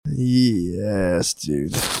Yes,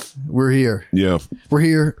 dude. We're here. Yeah. We're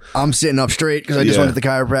here. I'm sitting up straight because I just went to the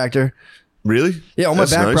chiropractor. Really? Yeah, all my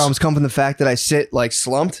That's back nice. problems come from the fact that I sit like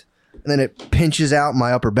slumped and then it pinches out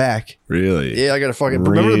my upper back. Really? Yeah, I got to fucking...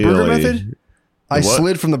 Remember the Brugger method? I what?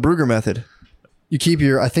 slid from the Brugger method. You keep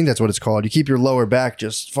your... I think that's what it's called. You keep your lower back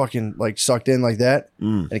just fucking like sucked in like that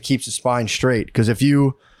and it keeps the spine straight. Because if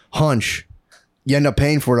you hunch, you end up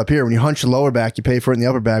paying for it up here. When you hunch the lower back, you pay for it in the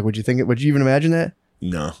upper back. Would you even imagine that?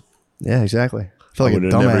 No. Yeah, exactly. I feel like a would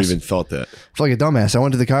have never dumbass. even thought that. I feel like a dumbass. I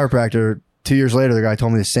went to the chiropractor 2 years later. The guy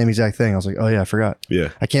told me the same exact thing. I was like, oh yeah, I forgot. Yeah.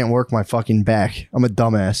 I can't work my fucking back. I'm a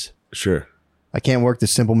dumbass. Sure. I can't work the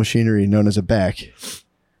simple machinery known as a back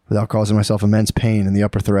without causing myself immense pain in the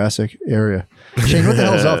upper thoracic area. Shane, what the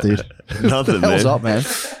hell's up, dude? Nothing, What the hell's man. up, man?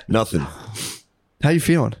 Nothing. How you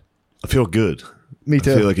feeling? I feel good. Me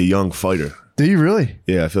too. I feel like a young fighter. Do you really?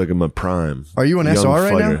 Yeah, I feel like I'm a prime. Are you an young SR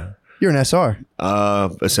right now? fighter. You're an SR.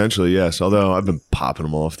 Essentially, yes. Although I've been popping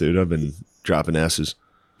them off, dude. I've been dropping S's.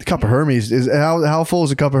 The cup of Hermes is how full is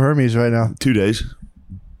the cup of Hermes right now? 2 days.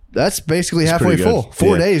 That's basically It's halfway pretty good. full.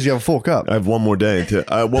 4 Yeah. days, you have a full cup. I have one more day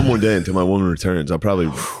until my woman returns. I'll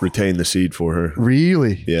probably retain the seed for her.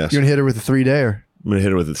 Really? Yes. You're gonna hit her with a 3-dayer. I'm gonna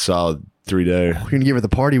hit her with a solid 3-day. You're gonna give her the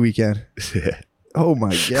party weekend. Yeah. Oh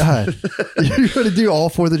my god! You're gonna do all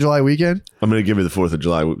 4th of July weekend. I'm gonna give her the 4th of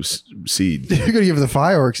July seed. You're gonna give her the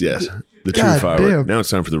fireworks. Yes, the true God fireworks. damn. Now it's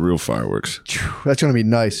time for the real fireworks. That's gonna be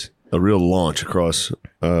nice. A real launch across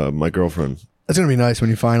my girlfriend. That's gonna be nice when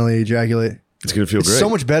you finally ejaculate. It's gonna feel It's great. so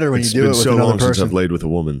much better when It's you do been it with so another long since person. I've laid with a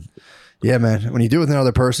woman. Yeah, man. When you do it with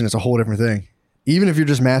another person, it's a whole different thing. Even if you're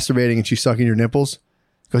just masturbating and she's sucking your nipples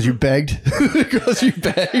because you begged. Because you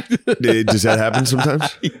begged. Does that happen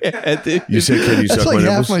sometimes? Yeah, dude. You said, "Can you That's suck like my half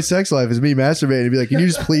nipples?" my sex life is me masturbating and be like, "Can you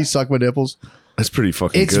just please suck my nipples?" That's pretty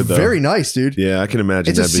fucking It's good, though. very nice, dude. Yeah, I can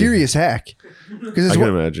imagine. It's a that'd be- serious hack. Because I can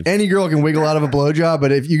imagine. Any girl can wiggle out of a blowjob,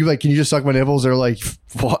 but if you like, can you just suck my nipples? They're like,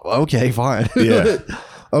 okay, fine. Yeah.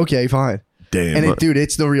 Okay, fine. Damn, And dude,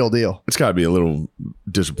 it's the real deal. it's got to be a little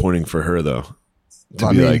disappointing for her though, to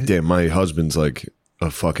I be mean- like, "Damn, my husband's like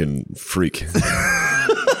a fucking freak."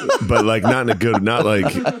 But like not in a good, not like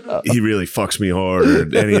he really fucks me hard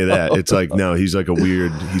or any of that. It's like, no, he's like a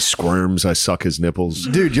weird, he squirms, I suck his nipples.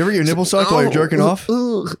 Dude, you ever get your nipple sucked while you're jerking off?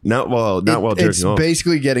 Not while jerking It's off.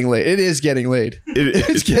 basically getting laid. It is getting laid.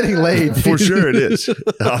 It's It- getting laid. For sure it is.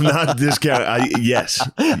 I'm not discounting. Yes,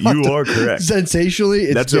 you are correct. Sensationally,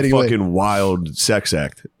 it's That's a getting fucking laid. wild sex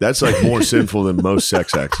act. That's like more sinful than most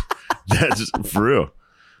sex acts. That's for real.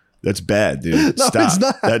 That's bad, dude. No, Stop. it's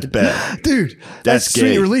not. That's bad. Dude, That's sweet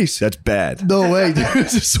gay. release. That's bad. No way, dude.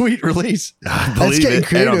 It's a sweet release. That's Believe getting it. And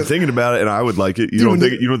creative. I'm thinking about it, and I would like it. You Dude, don't when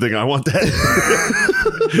think? You don't think I want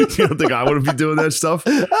that? You don't think I want to be doing that stuff?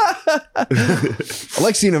 I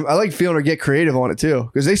like seeing them. I like feeling her get creative on it too,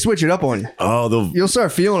 because they switch it up on you. Oh, You'll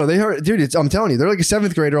start feeling it. They heard, dude. I'm telling you, they're like a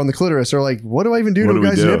 7th grader on the clitoris. They're like, what do I even do What to do a we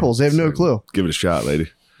guy's do? nipples? They have no clue. give it a shot, lady.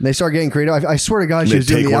 And they start getting creative. I swear to God, she They was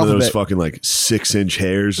doing take the one of those alphabet. fucking like 6-inch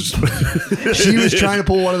hairs. She was trying to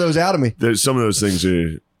pull one of those out of me. There's some of those things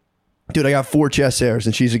are. Dude, I got 4 chest hairs,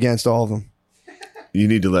 and she's against all of them. You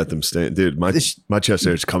need to let them stand, dude. My chest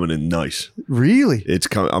hair is coming in nice. Really? It's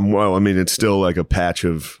coming. Well, I mean, it's still like a patch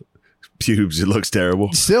of pubes. It looks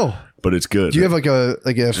terrible, Still, but it's good. do you have like a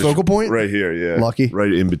focal point? right here? Yeah, Lucky.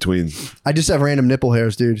 right in between. I just have random nipple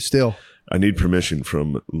hairs, dude. Still, I need permission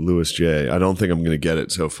from Louis J. I don't think I'm gonna get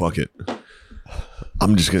it, so fuck it.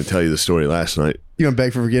 I'm just gonna tell you the story last night. you gonna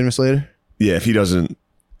beg for forgiveness later? Yeah, if he doesn't,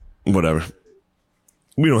 whatever.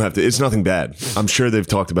 We don't have to. It's nothing bad. I'm sure they've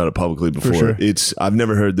talked about it publicly before. sure. I've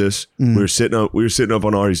never heard this. We were sitting up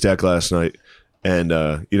on Ari's deck last night, and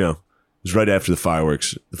it was right after the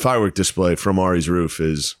fireworks. The firework display from Ari's roof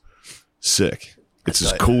is sick. It's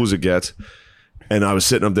as cool as it gets. And I was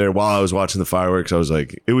sitting up there while I was watching the fireworks. I was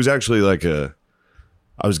like, it was actually like I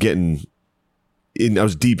was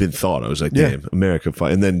deep in thought. I was like, Yeah. damn, America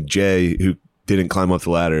fight. And then Jay, who didn't climb up the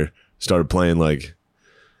ladder, started playing like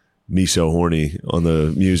Me So Horny on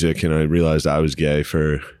the music, and I realized I was gay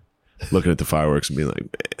for looking at the fireworks and being like,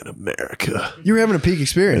 man, America. You were having a peak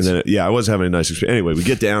experience. And then, I was having a nice experience. Anyway, we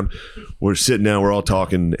get down, we're sitting down, we're all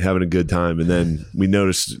talking, having a good time, and then we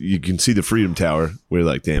noticed, you can see the Freedom Tower. We're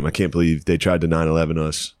like, damn, I can't believe they tried to 9/11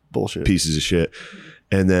 us. Bullshit. Pieces of shit.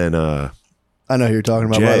 And then I know who you're talking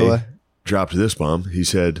about, by the way. Jay dropped this bomb. He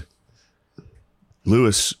said,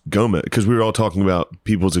 Luis Gomez, because we were all talking about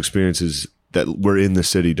people's experiences that were in the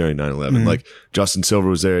city during 9/11. Like Justin Silver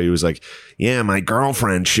was there. He was like, yeah, my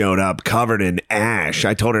girlfriend showed up covered in ash.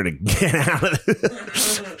 I told her to get out of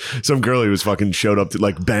it. Some girl he was fucking showed up to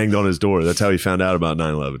like banged on his door. That's how he found out about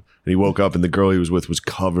 9/11. And he woke up and the girl he was with was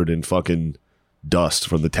covered in fucking dust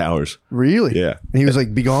from the towers. Really? Yeah. And he was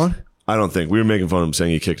like, be gone? I don't think. We were making fun of him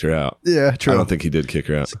saying he kicked her out. Yeah, true. I don't think he did kick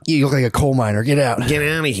her out. You look like a coal miner. Get out. Get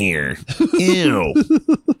out of here. Ew.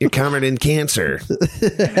 You're covered in cancer. So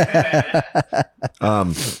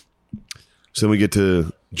then we get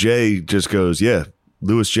to Jay just goes, yeah,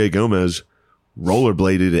 Luis J. Gomez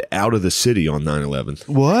rollerbladed out of the city on 9/11.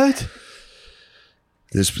 What?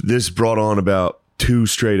 This brought on about 2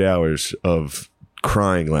 straight hours of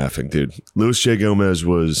crying, laughing, dude. Luis J. Gomez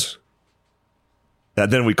was...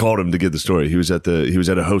 Then we called him to get the story. He was at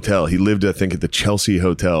a hotel. He lived, I think, at the Chelsea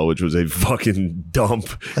Hotel, which was a fucking dump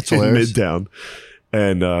in Midtown.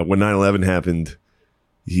 And when 9/11 happened,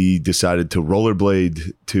 he decided to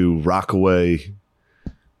rollerblade to Rockaway,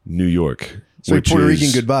 New York. So Puerto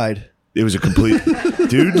Rican goodbye. It was a complete...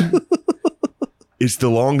 Dude, it's the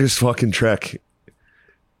longest fucking trek.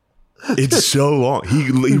 It's so long. He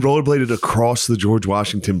rollerbladed across the George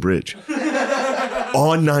Washington Bridge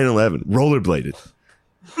on 9/11. Rollerbladed.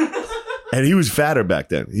 And he was fatter back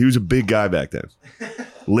then. He was a big guy back then.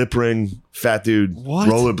 Lip ring, fat dude,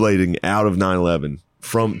 rollerblading out of 9/11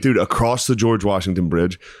 from, dude, across the George Washington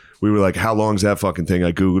Bridge. We were like, how long is that fucking thing?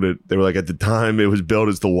 I Googled it. They were like, at the time, it was billed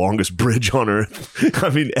as the longest bridge on Earth. I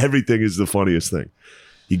mean, everything is the funniest thing.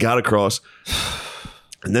 He got across,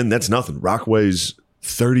 and then that's nothing. Rockaway's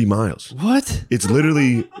 30 miles. What? It's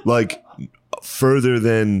literally like further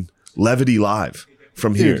than Levity Live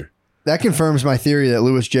from here. That confirms my theory that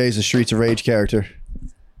Louis J is a Streets of Rage character.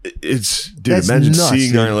 Dude, That's imagine nuts,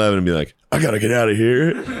 seeing dude. 9/11 and be like, I gotta get out of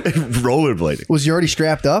here. Rollerblading. Was he already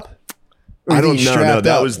strapped up? Or I was he don't know. No, strapped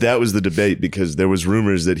up? that was the debate because there was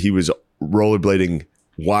rumors that he was rollerblading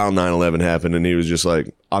while 9/11 happened, and he was just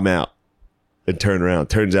like, I'm out, and turned around.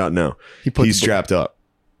 Turns out, no, he's strapped up.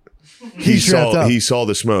 He saw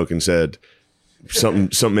the smoke and said,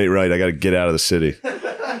 something ain't right. I got to get out of the city.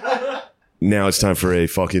 Now it's time for a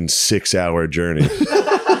fucking 6-hour journey.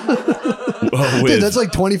 Dude, that's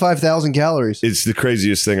like 25,000 calories. It's the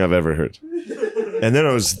craziest thing I've ever heard. And then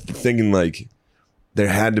I was thinking, like, there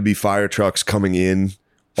had to be fire trucks coming in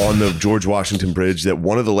on the George Washington Bridge, that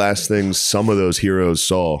one of the last things some of those heroes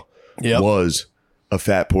saw was a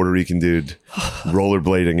fat Puerto Rican dude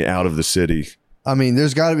rollerblading out of the city. I mean,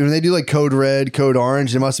 there's got to be, when they do like code red, code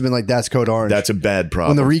orange, it must have been like, that's code orange. That's a bad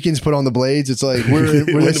problem. When the Ricans put on the blades, it's like, when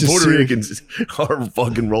the Puerto Ricans are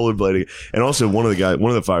fucking rollerblading. And also one of the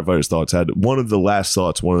firefighters' thoughts one of the last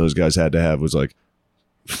thoughts one of those guys had to have was like,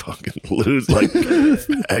 fucking lose, like,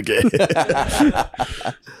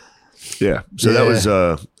 yeah. So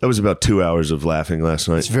that was about 2 hours of laughing last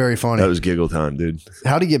night. It's very funny. That was giggle time, dude.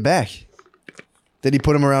 How'd he get back? Did he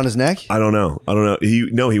put him around his neck? I don't know.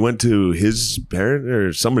 He went to his parent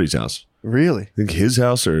or somebody's house. Really? I think his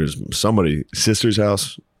house or somebody's sister's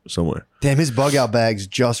house somewhere. Damn, his bug out bag's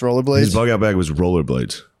just rollerblades? His bug out bag was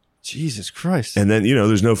rollerblades. Jesus Christ. And then,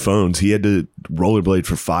 there's no phones. He had to rollerblade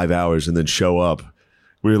for 5 hours and then show up.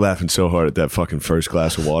 We were laughing so hard at that fucking first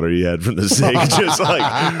glass of water he had from the sink. Just like,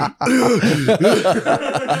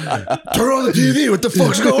 turn on the TV. What the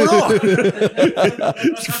fuck's going on?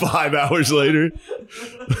 5 hours later,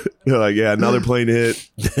 they're like, yeah, another plane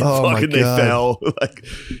hit. Oh fucking, they fell. Like,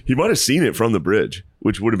 he might have seen it from the bridge,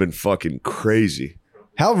 which would have been fucking crazy.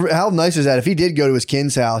 How nice is that? If he did go to his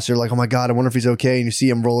kin's house, you're like, oh my God, I wonder if he's okay. And you see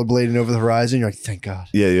him rollerblading over the horizon. You're like, thank God.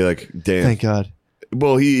 Yeah, you're like, damn. Thank God.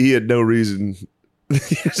 Well, he had no reason.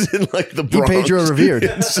 He was in like the Bronx. He Pedro revered.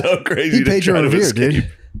 It's so crazy. He Pedro revered, dude.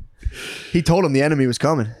 He told him the enemy was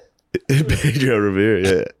coming. Pedro Revere,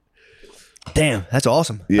 yeah. Damn, that's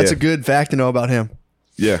awesome. Yeah. That's a good fact to know about him.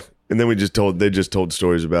 Yeah. And then they just told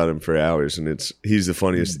stories about him for hours, and he's the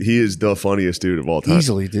funniest. He is the funniest dude of all time.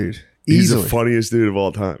 Easily, dude. He's the funniest dude of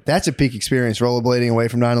all time. That's a peak experience, rollerblading away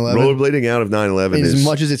from 9/11. Rollerblading out of 9/11 As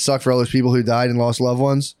much as it sucked for all those people who died and lost loved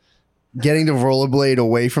ones, getting to rollerblade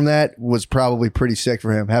away from that was probably pretty sick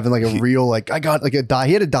for him. Having like a real, like, he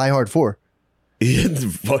had a Die Hard 4. He had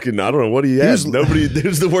fucking, I don't know what he had. It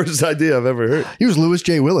was the worst idea I've ever heard. He was Louis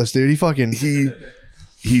J. Willis, dude.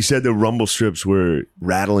 He said the rumble strips were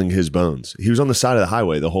rattling his bones. He was on the side of the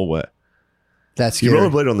highway the whole way. That's scary. He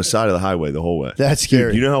rollerbladed on the side of the highway the whole way. That's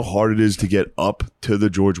scary. Dude, you know how hard it is to get up to the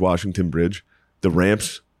George Washington Bridge? The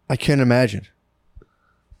ramps? I couldn't imagine.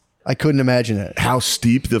 I couldn't imagine it. How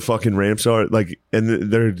steep the fucking ramps are. Like, and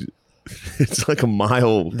it's like a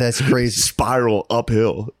mile. That's crazy. Spiral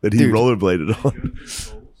uphill that he rollerbladed on.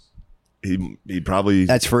 He probably.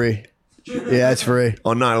 That's free. Yeah, it's free.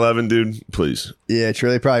 On 9/11, dude, please. Yeah,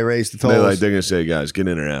 true. They probably raised the tolls. They're going to say, guys, get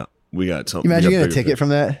in or out. We got something. Imagine getting a ticket from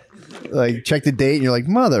that. Like, check the date and you're like,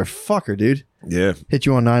 motherfucker, dude. Yeah. Hit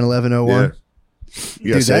you on 9/11/01. Yeah.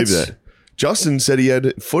 You got to save that. Justin said he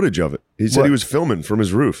had footage of it. He said he was filming from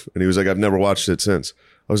his roof, and he was like, "I've never watched it since."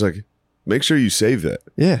 I was like, "Make sure you save that.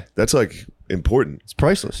 Yeah, That's like important. it's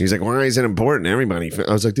priceless. He's like, "Why is it important? Everybody."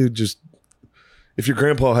 I was like, "Dude, just if your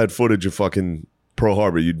grandpa had footage of fucking Pearl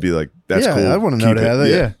Harbor, you'd be like, that's yeah, cool. I want to know Keep to have it."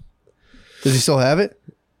 it. Yeah. Does he still have it?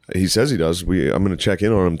 He says he does. I'm going to check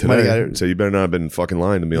in on him today. So you better not have been fucking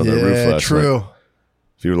lying to me on that roof last true. night.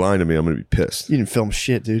 If you were lying to me, I'm going to be pissed. You didn't film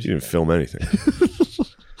shit, dude. You didn't film anything.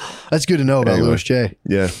 That's good to know about Louis J.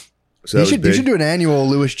 Yeah. So you should do an annual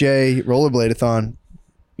Louis J. rollerblade-a-thon.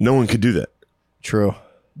 No one could do that. True.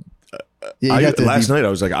 Last night I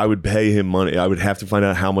was like, I would pay him money. I would have to find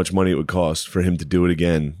out how much money it would cost for him to do it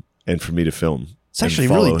again and for me to film. It's actually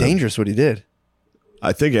really dangerous what he did.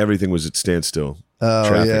 I think everything was at standstill. Oh,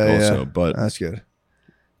 traffic also, but that's good.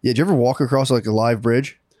 Yeah, did you ever walk across like a live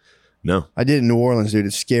bridge? No. I did in New Orleans, dude.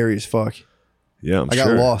 It's scary as fuck. Yeah, I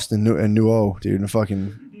got lost in New dude. In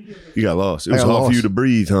fucking, you got lost. It was hard for you to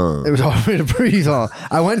breathe, huh? It was hard for me to breathe, huh?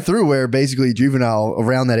 I went through where basically Juvenile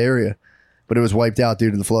around that area, but it was wiped out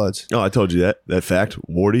due to the floods. Oh, I told you that fact.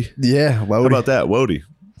 Wardy. Yeah, How about that? Wody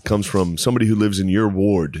comes from somebody who lives in your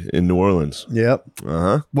ward in New Orleans. Yep.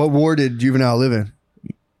 What ward did Juvenile live in?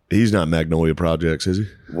 He's not Magnolia Projects, is he?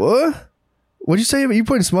 What? What'd you say? You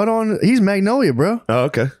putting smut on? He's Magnolia, bro. Oh,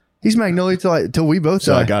 okay. He's Magnolia till we both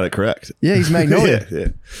So die. I got it correct. Yeah, he's Magnolia.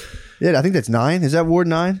 Yeah. I think that's 9. Is that Ward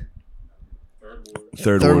 9?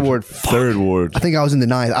 Third ward. Third ward. I think I was in the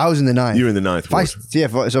 9th. I was in the 9th. You were in the 9th ward.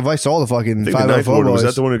 So if I saw the fucking 504 ward, was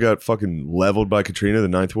that the one who got fucking leveled by Katrina, the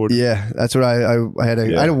 9th ward? Yeah, that's what I had.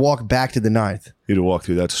 I had to walk back to the 9th. You had to walk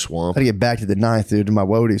through that swamp. I had to get back to the 9th, dude, to my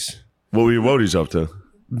woadies. What were your woadies up to?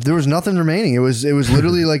 There was nothing remaining. It was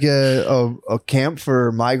literally like a camp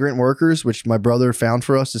for migrant workers, which my brother found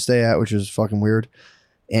for us to stay at, which is fucking weird.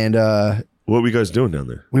 And what were you guys doing down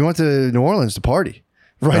there? We went to New Orleans to party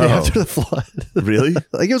right after the flood. Really?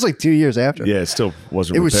 Like it was like 2 years after. Yeah, it still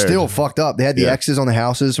wasn't. It was still fucked up. They had the X's on the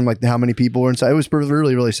houses from like how many people were inside. It was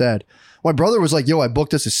really, really sad. My brother was like, "Yo, I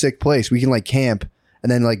booked us a sick place. We can like camp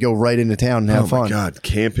and then like go right into town and have fun." Oh my God,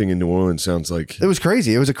 camping in New Orleans sounds like it was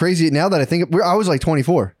crazy. It was a crazy. Now that I think, I was like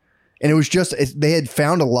 24, and it was just they had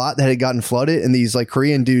found a lot that had gotten flooded, and these like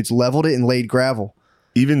Korean dudes leveled it and laid gravel.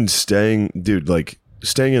 Even staying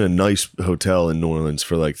in a nice hotel in New Orleans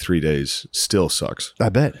for like 3 days still sucks. I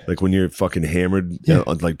bet. Like when you're fucking hammered,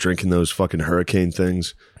 like drinking those fucking hurricane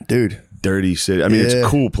things, dude. Dirty city. I mean, it's a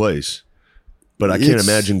cool place. But I can't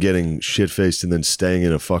imagine getting shit-faced and then staying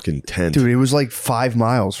in a fucking tent. Dude, it was like 5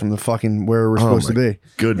 miles from the fucking where we're supposed to be.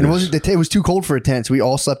 Goodness. And it was too cold for a tent, so we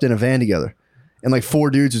all slept in a van together. And like 4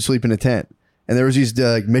 dudes would sleep in a tent. And there was these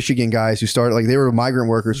Michigan guys who started, like they were migrant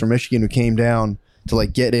workers from Michigan who came down to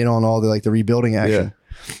like get in on all the like the rebuilding action.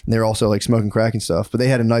 Yeah. And they were also like smoking crack and stuff. But they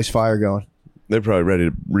had a nice fire going. They're probably ready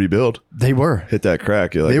to rebuild. They were. Hit that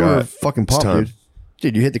crack. You're like, they were fucking pumped, dude.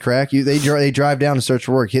 Dude, you hit the crack. They drive down and search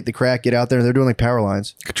for work. Hit the crack. Get out there. They're doing like power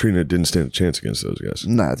lines. Katrina didn't stand a chance against those guys.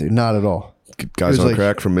 Nah, dude, not at all. Guys on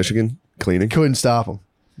crack from Michigan cleaning. Couldn't stop them.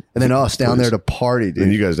 And then us down there to party, dude.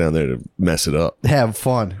 And you guys down there to mess it up. Have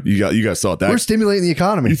fun. You guys thought that we're stimulating the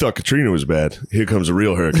economy. You thought Katrina was bad. Here comes a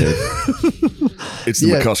real hurricane. It's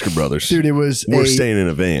the McCusker brothers, dude. It was. We're staying in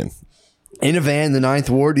a van. In a van, the 9th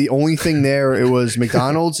ward. The only thing there, it was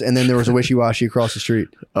McDonald's, and then there was a Wishy-Washy across the street.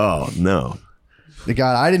 Oh no.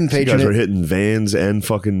 I didn't patronize. You guys were hitting vans and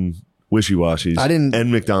fucking Wishy-Washies.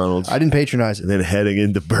 And McDonald's. I didn't patronize it. And then heading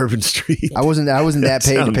into Bourbon Street. I wasn't that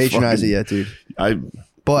paid to patronize it yet, dude.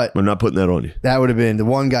 But I'm not putting that on you. That would have been the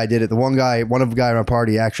one guy did it. One of the guy in our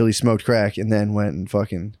party actually smoked crack and then went and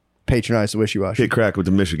fucking patronized the Wishy-Washy. Hit crack with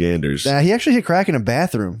the Michiganders. Nah, he actually hit crack in a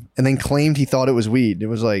bathroom and then claimed he thought it was weed. It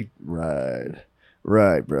was like, right,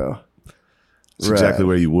 bro. It's exactly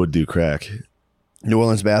where you would do crack. New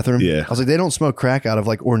Orleans bathroom? Yeah. I was like, they don't smoke crack out of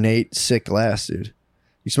like ornate, sick glass, dude.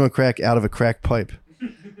 You smoke crack out of a crack pipe.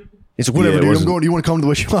 He's like, whatever, dude. I'm going. Do you want to come to the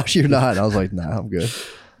Wishy-Washy or not? I was like, nah, I'm good.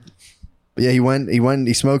 But yeah, he went,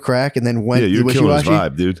 he smoked crack and then went to the Wishy-Washy. Killing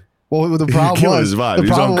his vibe, dude. Well, the problem was, his vibe. He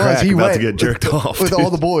was on crack, about to get jerked off. With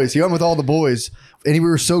all the boys. He went with all the boys. And we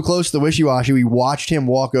were so close to the Wishy-Washy, we watched him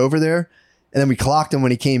walk over there. And then we clocked him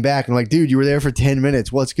when he came back. And I'm like, dude, you were there for 10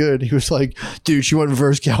 minutes. What's good? He was like, dude, she went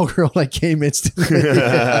reverse cowgirl. And I came instantly.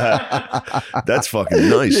 That's fucking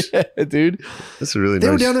nice. Yeah, dude. That's really nice. They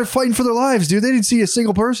were down there fighting for their lives, dude. They didn't see a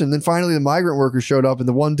single person. Then finally the migrant workers showed up and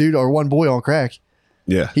the one dude or one boy on crack.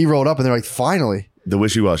 Yeah. He rolled up and they're like, finally. The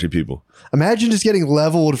Wishy-Washy people. Imagine just getting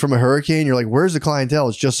leveled from a hurricane. You're like, where's the clientele?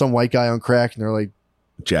 It's just some white guy on crack. And they're like,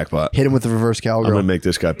 jackpot. Hit him with the reverse cowgirl. I'm going to make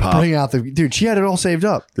this guy pop. Bring out dude, she had it all saved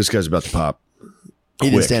up. This guy's about to pop. He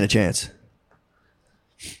didn't stand a chance.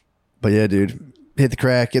 But yeah, dude. hit the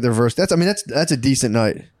crack, get the reverse. That's a decent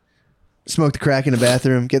night. Smoke the crack in the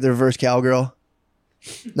bathroom, get the reverse cowgirl.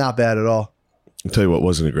 Not bad at all. I'll tell you what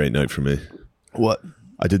wasn't a great night for me. What?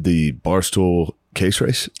 I did the Barstool case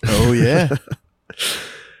race. Oh, yeah.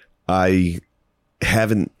 I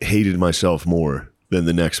haven't hated myself more than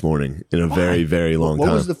the next morning in a very, very long time.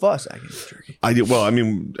 What was the fuss? I did well. I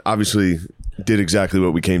mean, obviously, did exactly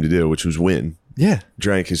what we came to do, which was win. Yeah.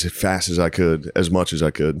 Drank as fast as I could, as much as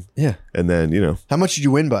I could. Yeah. And then, how much did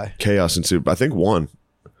you win by? Chaos ensued. I think one.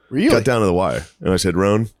 Really? Got down to the wire. And I said,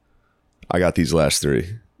 Roan, I got these last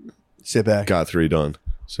 3. Sit back. Got 3 done.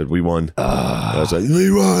 Said, we won. I was like,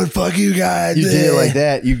 we won. Fuck you guys. You did it like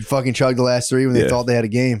that. You fucking chugged the last 3 when they thought they had a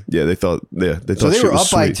game. Yeah, they thought So they shit were was up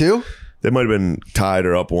sweet. by 2? They might have been tied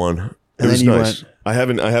or up 1. It was nice. I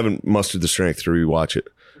haven't mustered the strength to rewatch it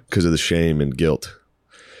because of the shame and guilt.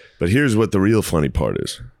 But here's what the real funny part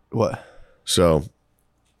is. What? So,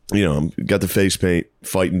 got the face paint,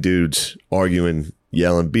 fighting dudes, arguing,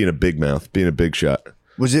 yelling, being a big mouth, being a big shot.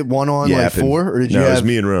 Was it one on yapping. like 4? Or did you No, have... it was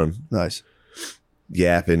me and Ron. Nice.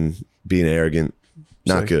 Yapping, being arrogant.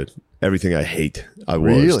 Not good. Everything I hate. I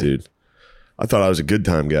was, Really? dude. I thought I was a good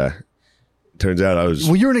time guy. Turns out I was.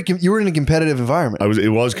 Well, you were in a competitive environment. It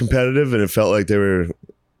was competitive, and it felt like they were,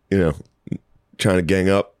 trying to gang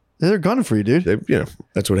up. They're gunning for you, dude.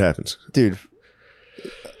 That's what happens. Dude,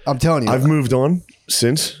 I'm telling you. I've moved on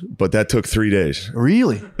since, but that took 3 days.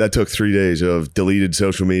 Really? That took 3 days of deleted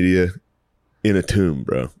social media in a tomb,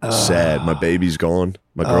 bro. Sad. My baby's gone.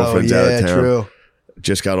 My girlfriend's out of town. True.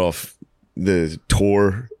 Just got off the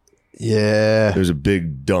tour. Yeah. There was a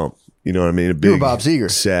big dump. You know what I mean? You were Bob Seger.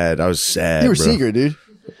 Sad. I was sad. You were bro. Seger, dude.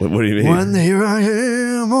 What do you mean? When here I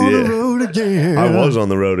am on the road again. I was on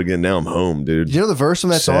the road again. Now I'm home, dude. Do you know the verse from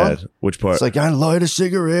that sad. song? Which part? It's like, I light a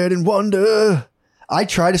cigarette and wonder. I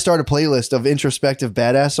tried to start a playlist of introspective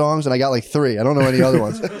badass songs, and I got like 3. I don't know any other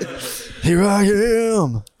ones. Here I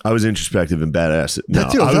am. I was introspective and badass. No,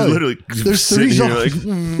 Dude, I was literally there's 3 sitting here songs.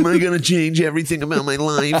 like, am I going to change everything about my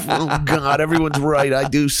life? Oh, God, everyone's right. I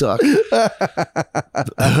do suck.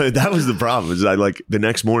 That was the problem. Is the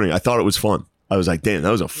next morning, I thought it was fun. I was like, damn,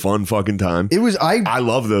 that was a fun fucking time. It was. I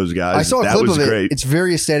love those guys. I saw a that clip was of it. great. It's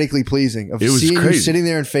very aesthetically pleasing. Of It was seeing you crazy. sitting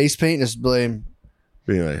there in face paint and just blame.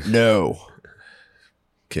 Being like, No.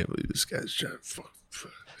 can't believe this guy's trying to fuck.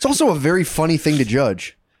 It's also a very funny thing to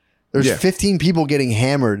judge. There's 15 people getting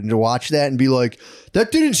hammered, and to watch that and be like,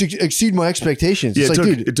 that didn't exceed my expectations. Yeah, It's like,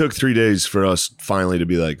 dude, it took 3 days for us finally to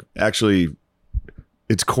be like, actually,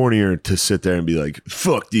 it's cornier to sit there and be like,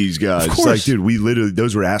 fuck these guys. Of It's course. like, dude,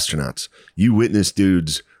 those were astronauts. You witnessed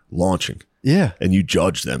dudes launching yeah, and you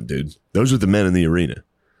judged them, dude. Those were the men in the arena.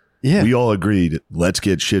 yeah, We all agreed, let's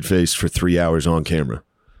get shit-faced for 3 hours on camera.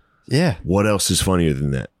 yeah. What else is funnier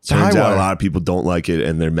than that? a Turns high out wire. a lot of people don't like it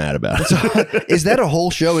and they're mad about it. Is that a whole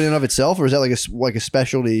show in and of itself, or is that like a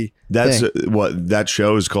specialty? That's thing? what that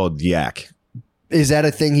show is called. Yak. Is that a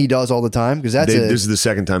thing he does all the time? Because that's This is the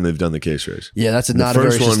second time they've done the case race. yeah, that's The not a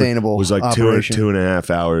very first one sustainable. was like operation. 2.5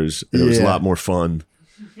 hours. And It was a Yeah. lot more fun.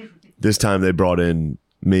 This time they brought in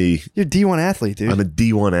me. You're a D1 athlete, dude. I'm a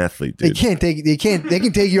D1 athlete, They dude. They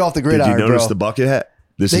can take you off the Did gridiron, you notice bro. the bucket hat?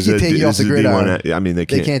 This They is can a, take you this off the is a gridiron. D1 I mean, they They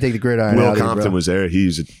can't. can't take the gridiron. Will out of you, Compton bro. was there.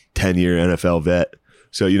 He's a 10-year NFL vet.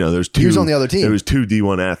 So, there's 2. He was on the other team. There was 2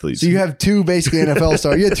 D1 athletes. So you have 2 basically NFL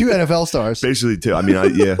stars. You had 2 NFL stars. Basically 2. I mean, I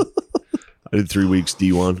did 3 weeks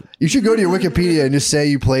D1. You should go to your Wikipedia and just say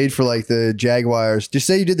you played for like the Jaguars. Just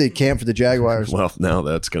say you did the camp for the Jaguars. Well, now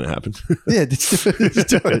that's going to happen. Yeah, just do it. Just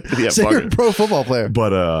do it. Yeah, say fuck you're a it. pro football player.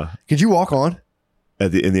 But Could you walk on?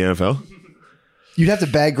 in the NFL? You'd have to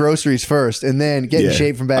bag groceries first and then get in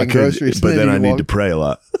shape from bagging groceries. But and then you I can need walk. to pray a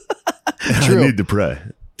lot. True. I need to pray.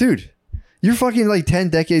 Dude, you're fucking like 10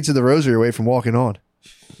 decades of the rosary away from walking on.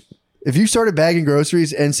 If you started bagging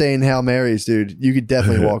groceries and saying Hail Marys, dude, you could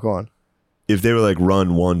definitely walk on. If they were like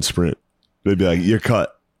run 1 sprint, they'd be like, you're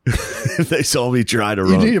cut. If they saw me try to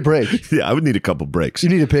You run. need a break. Yeah, I would need a couple breaks. You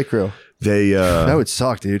need a pit crew. They That would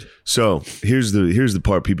suck, dude. So here's the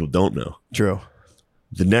part people don't know. True.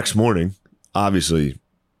 The next morning, obviously,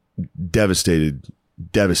 devastatingly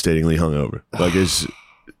hungover. Like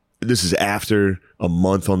this is after a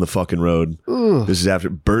month on the fucking road. Ugh. This is after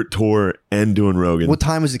Burt tour and doing Rogan. What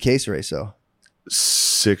time was the case race, though?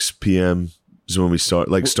 6 p.m. is when we start.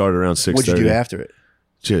 Like started around 6:30. What'd you do after it?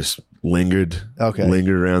 Just lingered. Okay.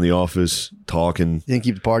 Lingered around the office, talking. You didn't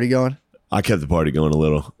keep the party going? I kept the party going a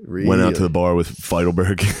little. Really? Went out to the bar with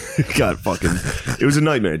Feidelberg. Got fucking. It was a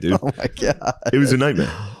nightmare, dude. Oh my God. It was a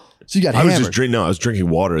nightmare. So you got I hammered. was just drinking. No, I was drinking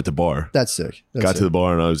water at the bar. That's sick. That's Got to sick. the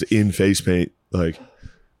bar and I was in face paint. Like,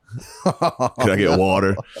 can I get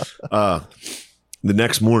water? The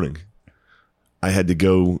next morning, I had to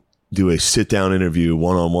go do a sit-down interview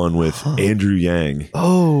one-on-one with Andrew Yang.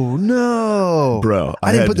 Oh, no. Bro,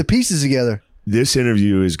 I didn't put the pieces together. This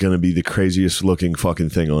interview is going to be the craziest looking fucking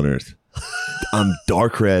thing on earth. I'm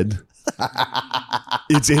dark red.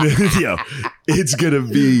 It's going to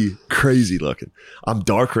be crazy looking. I'm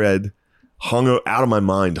dark red, out of my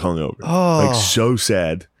mind hungover. Oh. Like so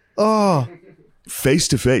sad. Oh. Face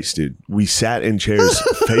to face, dude. We sat in chairs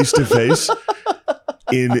face to face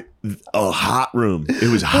in a hot room.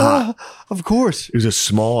 It was hot. Of course. It was a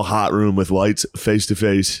small hot room with lights face to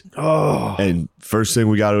face. Oh. And first thing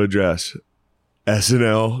we got to address,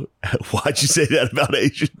 SNL. Why'd you say that about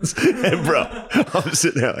Asians? And bro, I'm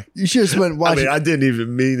sitting there like, you should have spent watching. I didn't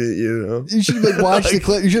even mean it, you know. You should have watched the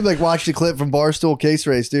clip. You should have watched the clip from Barstool Case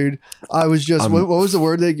Race, dude. I was just. What was the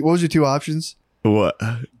word? What was your two options? What?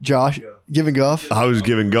 Josh giving guff. I was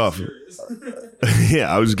giving guff.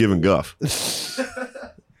 Yeah, I was giving guff.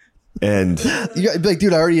 And you got like,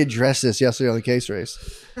 dude, I already addressed this yesterday on the Case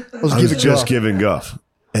Race. I was giving guff.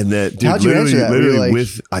 And that, dude, how'd you answer that? literally like,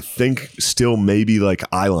 with, I think, still maybe like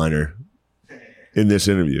eyeliner in this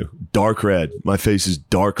interview. Dark red. My face is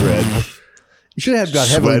dark red. You should have got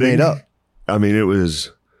heavily made up. I mean, it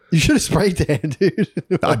was. You should have spray tanned, dude.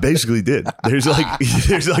 I basically did. There's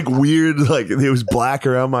like weird, like it was black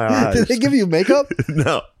around my eyes. Did they give you makeup?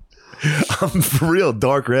 No. I'm for real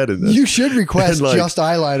dark red in this. You should request just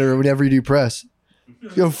eyeliner whenever you do press.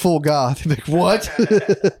 Go full goth. Like, what?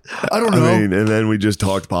 I don't know. I mean, and then we just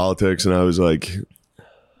talked politics, and I was like,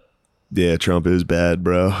 yeah, Trump is bad,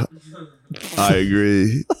 bro. I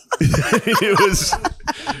agree. It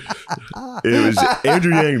was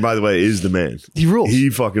Andrew Yang, by the way, is the man. He rules. He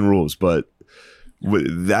fucking rules. But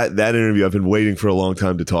with that interview, I've been waiting for a long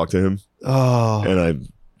time to talk to him. Oh. And I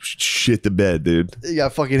shit the bed, dude. You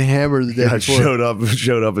got fucking hammered the day I before.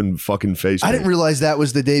 showed up in fucking face. I didn't realize that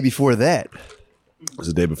was the day before that. It was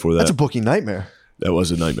the day before that. That's a booking nightmare. That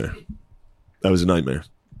was a nightmare. That was a nightmare.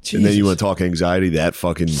 Jesus. And then you want to talk anxiety, that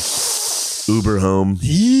fucking Uber home.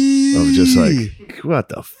 Yee. Of just like, what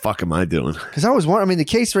the fuck am I doing? Because I was wondering, I mean, the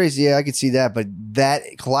Case Race, yeah, I could see that, but that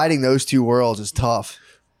colliding those two worlds is tough.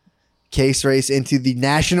 Case Race into the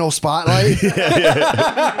national spotlight.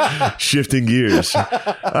 Shifting gears. All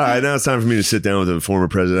right, now it's time for me to sit down with a former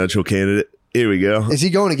presidential candidate. Here we go. Is he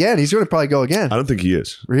going again? He's going to probably go again. I don't think he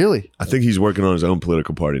is. Really? I think he's working on his own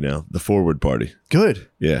political party now, the Forward Party. Good.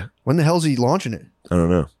 Yeah. When the hell's he launching it? I don't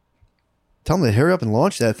know. Tell him to hurry up and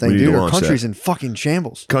launch that thing, dude. Our country's in fucking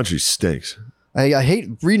shambles. Country stinks. I hate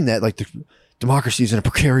reading that. Like, the democracy's in a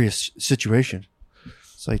precarious situation.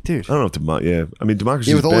 It's like, dude. I don't know if I mean,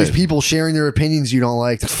 democracy. Yeah, with all these people sharing their opinions you don't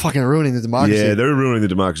like, they're fucking ruining the democracy. Yeah, they're ruining the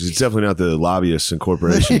democracy. It's definitely not the lobbyists and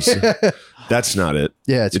corporations. That's not it.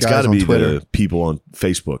 Yeah, it's got to be the people on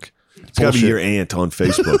Facebook. It's got to be your aunt on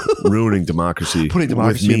Facebook ruining democracy, putting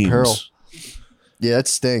democracy with in peril. memes. Yeah, that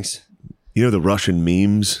stinks. You know the Russian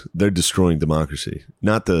memes? They're destroying democracy,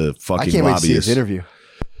 not the fucking I can't wait to see lobbyists. this interview.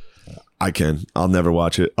 I can. I'll never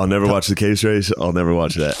watch it. I'll never watch the Case Race. I'll never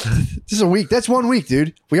watch that. This is a week. That's 1 week,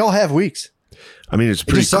 dude. We all have weeks. I mean, it's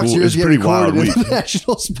pretty cool. It's a pretty wild week.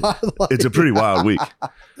 National spotlight. It's a pretty wild week.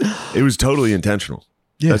 It was totally intentional.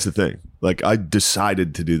 Yeah. That's the thing. Like, I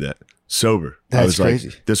decided to do that sober. That's I was crazy.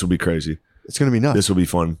 Like, this will be crazy. It's going to be nuts. This will be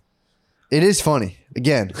fun. It is funny.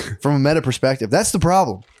 Again, from a meta perspective, that's the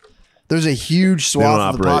problem. There's a huge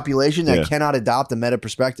swath of the population that cannot adopt a meta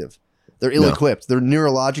perspective. They're ill-equipped. They're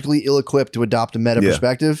neurologically ill-equipped to adopt a meta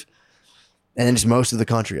perspective. And then it's most of the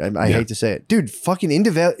country. I hate to say it. Dude, fucking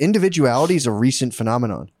individuality is a recent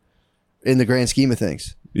phenomenon in the grand scheme of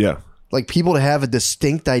things. Yeah. Like, people to have a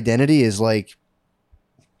distinct identity is like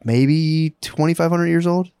maybe 2,500 years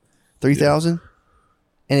old, 3,000.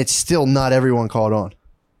 And it's still not everyone caught on.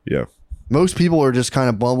 Yeah. Most people are just kind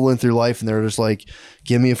of bumbling through life and they're just like,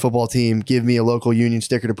 give me a football team, give me a local union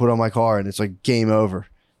sticker to put on my car. And it's like, game over.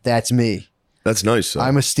 That's me. That's nice.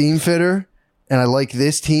 I'm a steam fitter and I like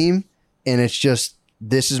this team. And it's just,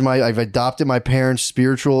 I've adopted my parents'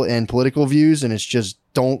 spiritual and political views. And it's just,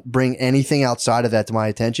 don't bring anything outside of that to my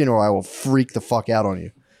attention or I will freak the fuck out on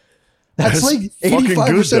you. That's like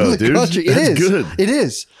 85% of the country. It is. Good. It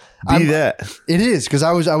is. It is. Because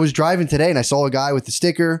I was driving today and I saw a guy with the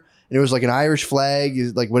sticker. And it was like an Irish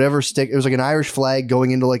flag, like whatever stick. It was like an Irish flag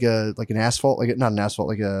going into like an asphalt, like not an asphalt,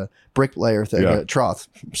 like a bricklayer thing, a trough.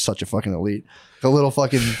 Such a fucking elite. A little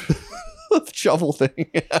fucking shovel thing.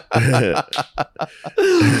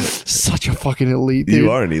 Such a fucking elite, dude.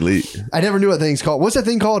 You are an elite. I never knew what thing's called. What's that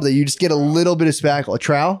thing called that you just get a little bit of spackle? A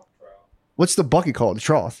trowel? What's the bucket called? A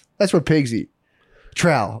trough. That's what pigs eat.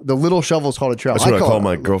 Trowel. The little shovel is called a trowel. That's what I call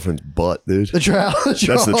my girlfriend's butt, dude. The trowel.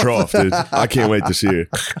 That's the trough, dude. I can't wait to see her.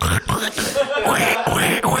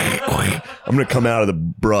 I'm gonna come out of the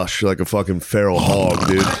brush like a fucking feral hog,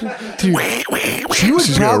 dude. Dude, she would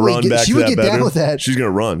She's gonna run back she to would that get down bedroom. with that. She's gonna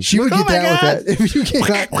run. She would get down with that. If you came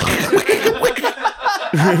out.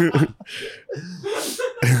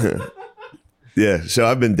 Yeah, so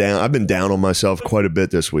I've been down on myself quite a bit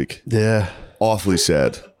this week. Yeah. Awfully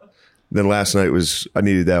sad. Then last night I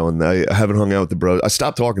needed that one. I haven't hung out with the bros. I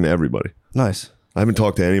stopped talking to everybody. Nice. I haven't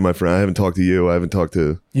talked to any of my friends. I haven't talked to you. I haven't talked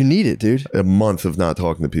to You need it, dude. a month of not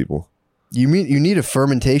talking to people. You need a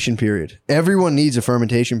fermentation period. Everyone needs a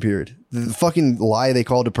fermentation period. The fucking lie they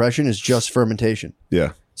call depression is just fermentation.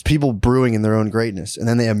 Yeah. It's people brewing in their own greatness, and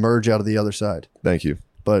then they emerge out of the other side. Thank you.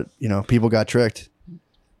 But, people got tricked.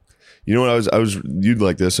 You know what? You'd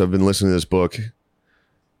like this. I've been listening to this book.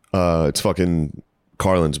 It's fucking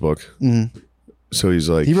Carlin's book. Mm-hmm. So he's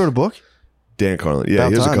like, He wrote a book? Dan Carlin. Yeah, About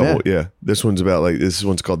he has time, a couple. Yeah. This one's about this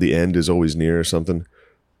one's called The End is Always Near or something.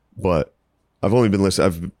 But I've only been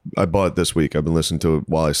listening. I bought it this week. I've been listening to it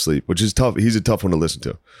while I sleep, which is tough. He's a tough one to listen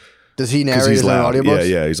to. Does he narrate He's his own loud. audiobooks?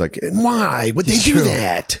 Yeah. He's like, why would they It's do true.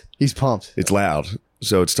 that? He's pumped. It's loud.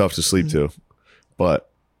 So it's tough to sleep to. But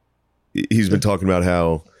he's been talking about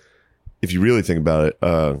how, if you really think about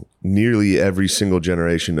it, nearly every single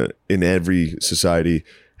generation in every society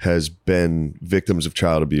has been victims of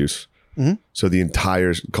child abuse. Mm-hmm. So the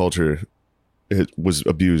entire culture was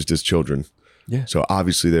abused as children. Yeah. So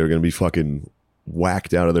obviously they were going to be fucking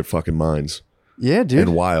whacked out of their fucking minds. Yeah, dude.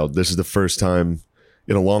 And wild. This is the first time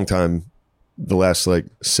in a long time, the last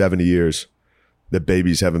 70 years, that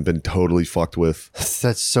babies haven't been totally fucked with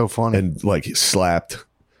That's so funny. and slapped.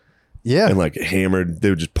 Yeah. And hammered. They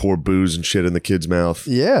would just pour booze and shit in the kid's mouth.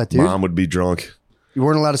 Yeah, dude. Mom would be drunk. You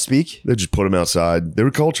weren't allowed to speak? They'd just put him outside. There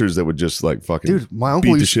were cultures that would just fucking Dude, my beat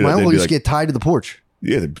uncle the used, shit my out. They'd uncle be used to get tied to the porch.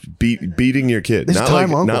 yeah, beating your kid. This Not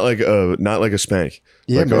time, like uncle. not like a spank.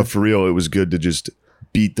 Yeah, man. For real, it was good to just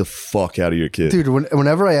beat the fuck out of your kid. Dude,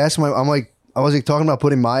 whenever I asked I was talking about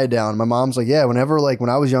putting Maya down. My mom's like, yeah, whenever when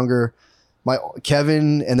I was younger, my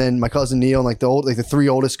Kevin and then my cousin Neil and the three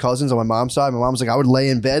oldest cousins on my mom's side, my mom's like, I would lay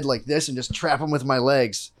in bed like this and just trap them with my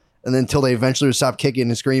legs. And then until they eventually would stop kicking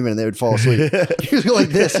and screaming and they would fall asleep. You would go like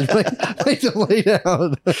this and like to lay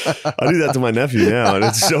down. I do that to my nephew now, and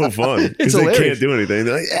it's so fun because they hilarious. can't do anything.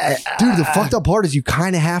 They're like, Dude, the fucked up part is you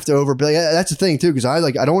kind of have to that's the thing too, because I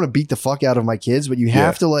don't want to beat the fuck out of my kids, but you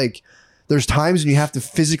have to there's times when you have to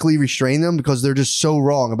physically restrain them because they're just so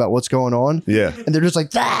wrong about what's going on. yeah. And they're just like,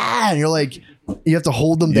 ah! And you're like, you have to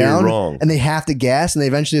hold them You're down. wrong. And they have to gas and they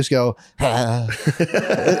eventually just go, ah.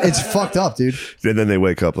 It's fucked up, dude. And then they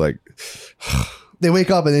wake up like, They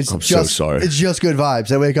wake up and it's I'm so just sorry. It's just good vibes.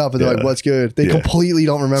 They wake up and they're Yeah. like, what's good? They Yeah. completely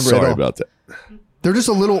don't remember at sorry all. about that. They're just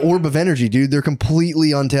a little orb of energy, dude. They're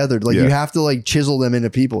completely untethered. Yeah. You have to chisel them into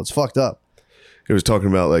people. It's fucked up. It was talking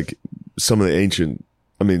about some of the ancient,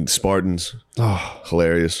 Spartans. Oh.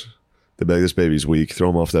 Hilarious. They'd be like, this baby's weak.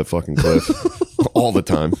 Throw him off that fucking cliff all the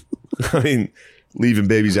time. Leaving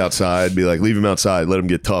babies outside, be like, leave him outside. Let him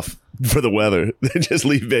get tough for the weather. They just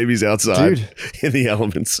leave babies outside Dude. in the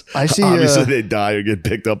elements. I see, Obviously, they die or get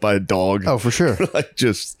picked up by a dog. Oh, for sure.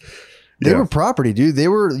 They Yeah. were property, dude.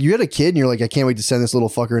 You had a kid and you're like, I can't wait to send this little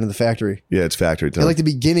fucker into the factory. Yeah, it's factory time. In the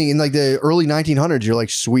beginning, in the early 1900s, you're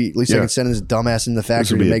like, sweet. At least I Yeah. can send this dumbass in the this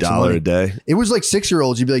factory would to be make some $1 money. a day. It was like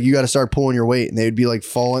 6-year-olds. You'd be like, you got to start pulling your weight, and they would be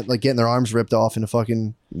falling, getting their arms ripped off into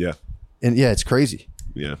fucking. Yeah. And yeah, it's crazy.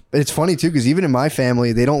 Yeah. But it's funny too because even in my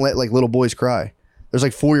family, they don't let little boys cry. There's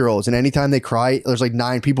 4-year-olds, and anytime they cry, there's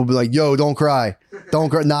 9 people be like, "Yo, don't cry,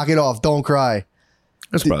 knock it off, don't cry."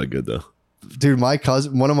 That's probably good though. Dude, my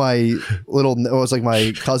cousin, one of my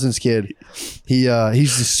my cousin's kid. He's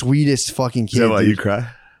the sweetest fucking kid. Is that why dude. you cry?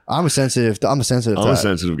 I'm a sensitive type. I'm a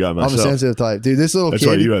sensitive guy myself. I'm a sensitive type, dude. This little That's kid.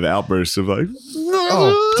 why you have outbursts of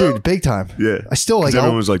oh, dude, big time. yeah. I still 'Cause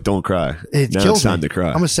everyone was like, don't cry. It Now kills it's time me. to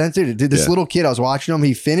cry. I'm a sensitive. Dude, this Yeah. little kid, I was watching him.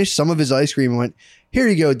 He finished some of his ice cream and went, "Here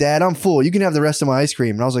you go, Dad. I'm full. You can have the rest of my ice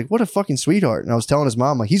cream." And I was like, "What a fucking sweetheart." And I was telling his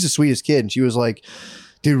mom, he's the sweetest kid. And she was like,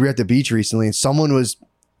 "Dude, we were at the beach recently, and someone was."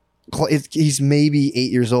 He's maybe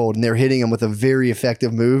 8 years old, and they're hitting him with a very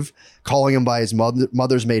effective move, calling him by his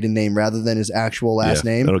mother's maiden name rather than his actual last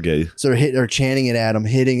name. That'll get you. So they're chanting it at him,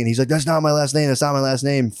 hitting, and he's like, "That's not my last name. That's not my last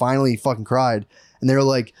name." Finally, he fucking cried. And they were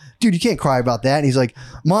like, "Dude, you can't cry about that." And he's like,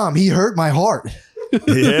 "Mom, he hurt my heart."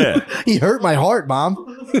 Yeah. He hurt my heart, Mom.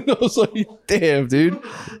 And I was like, damn, dude.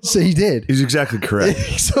 So he did. He's exactly correct.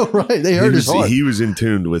 He's so right. They hurt his heart. He was in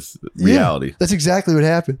tune with reality. Yeah, that's exactly what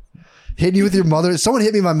happened. Hitting you with your mother. Someone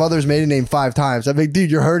hit me my mother's maiden name 5 times. I'm like,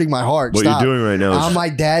 dude, you're hurting my heart. What Stop. you're doing right now is I'm my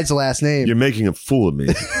dad's last name. you're making a fool of me,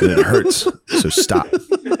 and it hurts. So stop.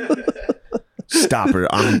 Stop, or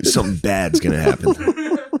something bad's gonna happen.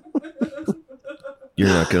 You're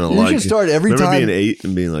not gonna You like should start every Remember time- being 8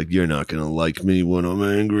 and being like, you're not gonna like me when I'm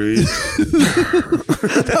angry.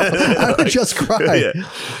 I would just cry. Yeah.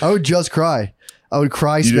 I would just cry. I would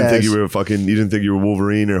cry. You didn't think spaz. you were you didn't think you were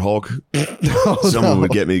Wolverine or Hulk? No, Someone no.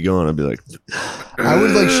 would get me going. I'd be like, I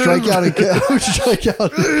would like strike out and I would strike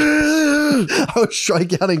out. I would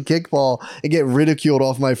strike out in kickball and get ridiculed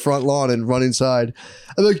off my front lawn and run inside.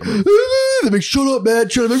 I'm like, they're like, shut up, man,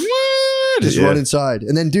 shut up. I'm like, just Yeah. run inside.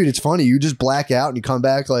 And then, dude, it's funny. You just black out and you come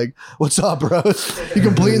back like, what's up, bro? You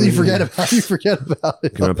completely forget about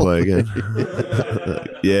it. can I play again?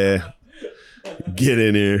 Yeah. Get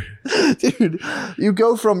in here. Dude, you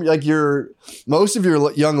go from like most of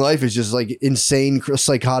your young life is just like insane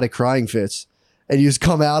psychotic crying fits, and you just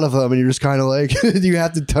come out of them and you're just kind of like you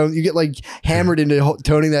have to tone, you get like hammered into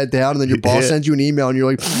toning that down, and then your boss sends you an email and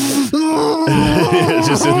you're like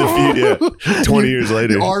Just in the feet, yeah. 20 years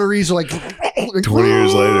later. your arteries are like 20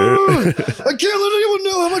 years later. I can't let anyone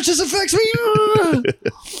know how much this affects me.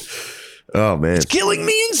 Oh, man. It's killing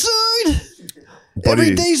me inside. Buddy-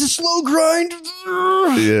 Every day's a slow grind.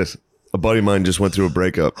 Yes. A buddy of mine just went through a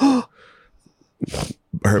breakup.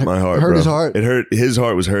 Hurt my heart, Hurt bro. his heart. It hurt. His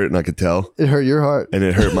heart was hurt, and I could tell. It hurt your heart. And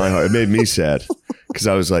it hurt my heart. It made me sad because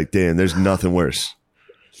I was like, damn, there's nothing worse.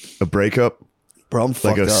 A breakup, Bro, I'm like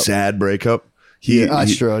fucked a up. sad breakup. Yeah,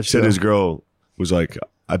 that's true, that's said true. his girl was like,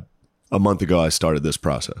 a month ago, I started this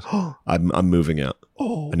process. I'm moving out.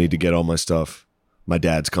 I need to get all my stuff. My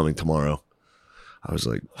dad's coming tomorrow. I was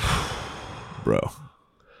like, bro,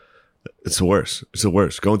 it's the worst. It's the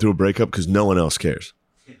worst. Going through a breakup because no one else cares.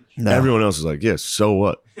 No. Everyone else is like, yeah, so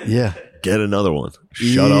what? Yeah. Get another one.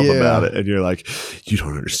 Shut up Yeah. about it. And you're like, you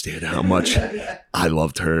don't understand how much I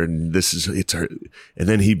loved her. And it's her. And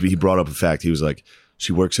then he brought up a fact. He was like,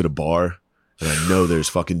 she works at a bar. And I know there's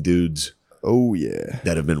fucking dudes Oh yeah.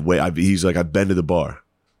 that have been he's like, I've been to the bar.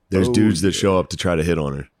 There's dudes that show up to try to hit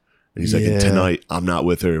on her. And he's like, and Yeah. tonight I'm not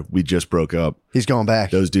with her. We just broke up. He's going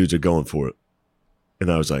back. Those dudes are going for it.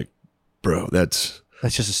 And I was like, bro, that's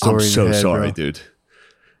That's just a story. I'm in so your head, sorry, bro. dude.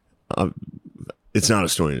 It's not a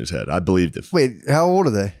story in his head. I believed him. Wait, how old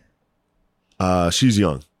are they? She's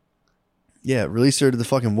young. Yeah, release her to the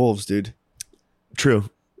fucking wolves, dude. True.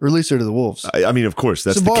 Release her to the wolves. I mean, of course,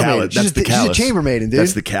 that's She's a the barmaid. callous. That's the She's a callous. chambermaid, dude.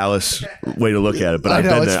 That's the callous way to look at it. But I've I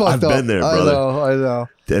know, been it's there. I've fucked up. been there, brother. I know.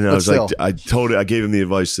 And I But was still. like, I gave him the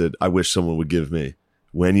advice that I wish someone would give me.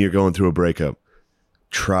 When you're going through a breakup,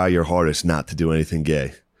 try your hardest not to do anything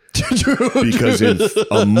gay. Because in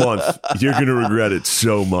a month, you're going to regret it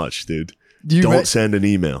so much, dude. Don't send an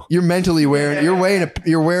email. You're mentally wearing. You're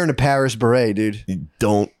wearing a Paris beret, dude.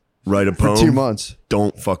 Don't write a poem. For 2 months.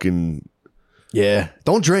 Don't fucking. Yeah.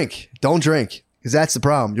 Don't drink. Don't drink. Because that's the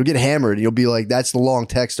problem. You'll get hammered. And you'll be like, that's the long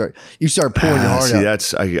text. You start pouring your heart See, out.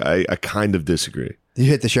 that's I kind of disagree. You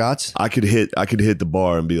hit the shots? I could hit the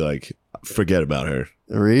bar and be like, forget about her.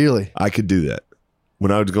 Really? I could do that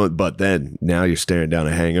when I was going, but then now you're staring down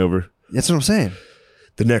a hangover. That's what I'm saying.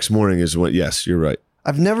 The next morning is when, yes, you're right.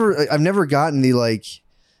 I've never gotten the like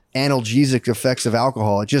analgesic effects of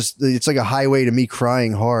alcohol. It's like a highway to me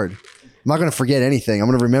crying hard. I'm not going to forget anything. I'm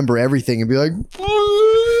going to remember everything and be like,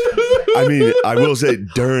 I mean, I will say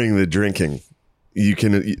during the drinking, you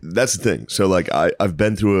can, that's the thing. So like I've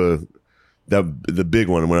been through the big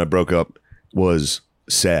one when I broke up was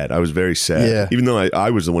sad. I was very sad. Yeah. Even though I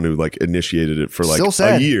was the one who like initiated it for like still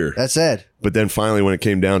sad. a year. That's sad. But then finally when it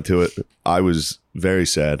came down to it, I was very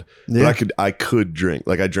sad. Yeah. But I could drink.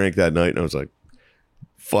 Like I drank that night and I was like,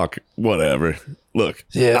 fuck, whatever. Look,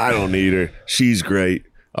 Yeah. I don't need her. She's great.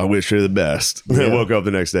 I wish her the best. Yeah. I woke up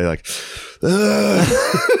the next day like,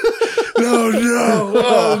 no,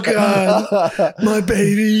 oh God, my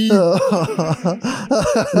baby.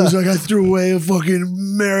 It was like I threw away a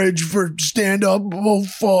fucking marriage for stand up. Oh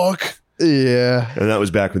fuck. Yeah. And that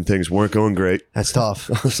was back when things weren't going great. That's tough.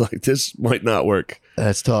 I was like, this might not work.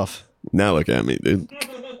 That's tough. Now look at me, dude.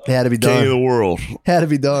 It had to be King of the done. world. Had to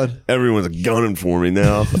be done. Everyone's gunning for me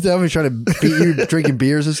now. Everyone's trying to beat you drinking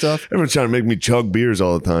beers and stuff. Everyone's trying to make me chug beers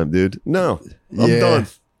all the time, dude. No, I'm Yeah. done.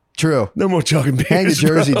 True. No more chugging beers. Hang the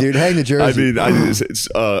jersey, bro. dude. Hang the jersey. I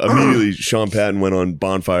mean, immediately Sean Patton went on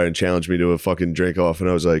Bonfire and challenged me to a fucking drink off, and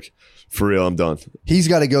I was like, for real, I'm done. He's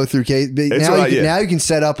got to go through case. It's Now, all right, yeah. now you can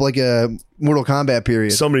set up like a Mortal Kombat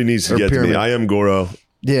period. Somebody needs to Or get pyramid. to me. I am Goro.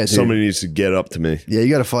 Yeah, dude. Somebody needs to get up to me. Yeah, you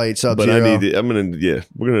got to fight But we're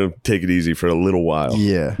gonna take it easy for a little while.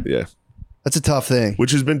 Yeah, Yeah. that's a tough thing.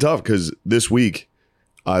 Which has been tough because this week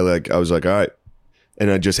I was like, all right.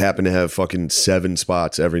 And I just happened to have fucking 7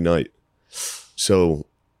 spots every night. So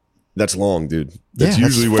that's long, dude. That's Yeah,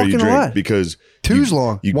 that's usually where you fucking a drink lot. because Two's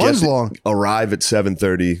long. You One's get long. Arrive at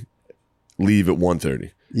 7:30, leave at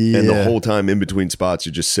 1:30. And the Yeah. whole time in between spots,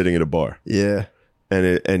 you're just sitting at a bar. Yeah.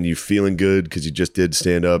 And you feeling good because you just did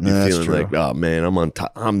stand up. You're That's feeling true. like, oh man, I'm on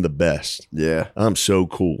top. I'm the best. Yeah. I'm so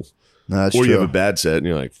cool. That's Or true. you have a bad set and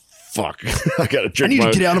you're like, fuck, I gotta I drink need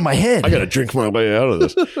to get out of my head. I gotta drink my way out of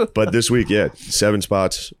this. But this week, yeah, 7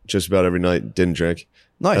 spots just about every night. Didn't drink.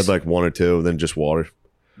 Nice. Had like 1 or 2, then just water,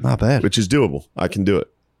 Not bad. which is doable. I can do it.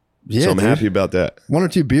 Yeah, So I'm dude. happy about that. 1 or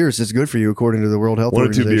 2 beers is good for you, according to the World Health 1 or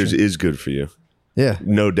 2 Organization. beers is good for you. Yeah.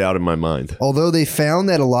 No doubt in my mind. Although they found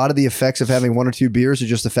that a lot of the effects of having 1 or 2 beers is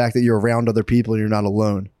just the fact that you're around other people and you're not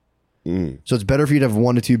alone. So it's better for you to have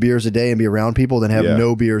 1 to 2 beers a day and be around people than have Yeah.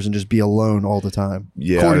 no beers and just be alone all the time.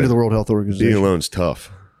 Yeah. According to the World Health Organization. Being alone's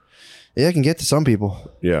tough. Yeah, it can get to some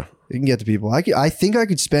people. Yeah. It can get to people. I think I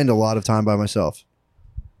could spend a lot of time by myself.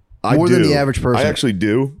 I More than do. the average person. I actually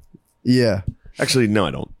do. Yeah. Actually, no,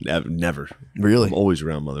 I don't. Never. Really? I'm always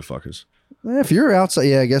around motherfuckers. If you're outside,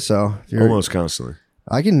 yeah, I guess so. If you're- Almost constantly.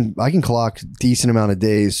 I can clock decent amount of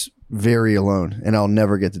days very alone, and I'll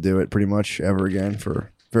never get to do it pretty much ever again for a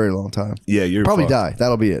very long time. Yeah, you're Probably fucked. die.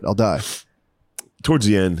 That'll be it. I'll die. Towards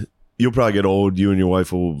the end, you'll probably get old. You and your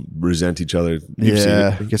wife will resent each other. You've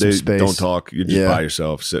Yeah, seen it. get some They space. don't talk. You're just Yeah. by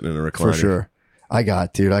yourself, sitting in a recliner. For sure. I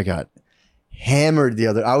got hammered the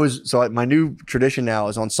other. My new tradition now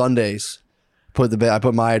is on Sundays. I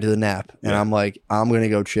put Maya to the nap, and Yeah. I'm like, I'm gonna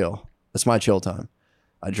go chill. That's my chill time.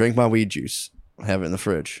 I drink my weed juice. I have it in the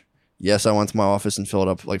fridge. Yes, I went to my office and filled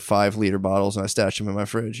up like 5-liter bottles and I stashed them in my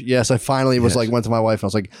fridge. Yes, I finally went to my wife and I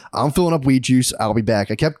was like, I'm filling up weed juice. I'll be back.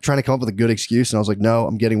 I kept trying to come up with a good excuse and I was like, no,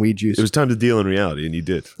 I'm getting weed juice. It was time to deal in reality, and you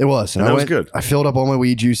did. It was. And that was good. I filled up all my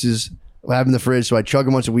weed juices. I have in the fridge, so I chug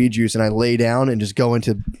a bunch of weed juice and I lay down and just go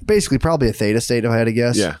into basically probably a theta state if I had to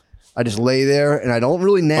guess. Yeah. I just lay there and I don't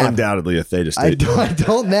really nap. Undoubtedly a theta I state.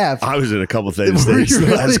 don't nap. I was in a couple theta Were states you the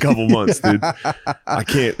really? last couple months, dude. I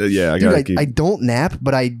can't. I Dude, gotta keep. I don't nap,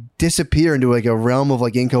 but I disappear into like a realm of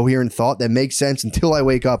like incoherent thought that makes sense until I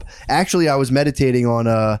wake up. Actually, I was meditating on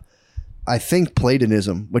I think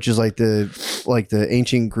Platonism, which is like the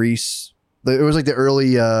ancient Greece. It was like the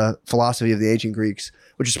early philosophy of the ancient Greeks,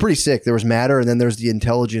 which is pretty sick. There was matter, and then there's the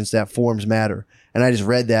intelligence that forms matter. And I just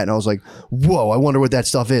read that, and I was like, "Whoa! I wonder what that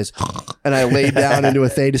stuff is." And I laid down into a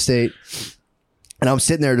theta state, and I'm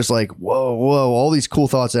sitting there just like, "Whoa, whoa!" All these cool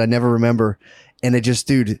thoughts that I never remember, and it just,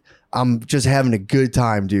 dude, I'm just having a good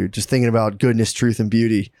time, dude. Just thinking about goodness, truth, and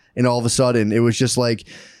beauty. And all of a sudden, it was just like,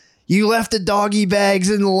 you left the doggy bags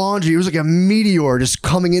in the laundry. It was like a meteor just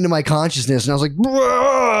coming into my consciousness. And I was like,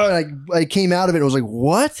 and I came out of it and I was like,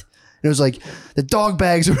 what? And it was like, the dog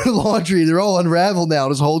bags are in the laundry. They're all unraveled now.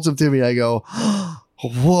 Just holds them to me. I go,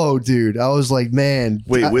 whoa, dude. I was like, man.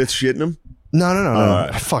 Wait, with shitting them? No.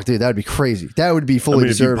 right. Fuck, dude. That would be crazy. That would be I fully mean,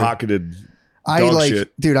 if you deserving. pocketed I dog like,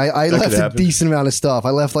 shit, dude. I that left could a happen. decent amount of stuff. I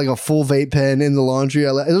left like a full vape pen in the laundry.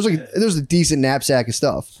 There was a decent knapsack of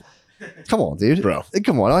stuff. Come on, dude. Bro.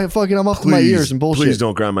 Come on. I'm up to my ears and bullshit. Please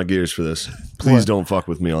don't grind my gears for this. Please What? don't fuck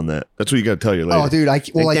with me on that. That's what you got to tell your lady. Oh, dude.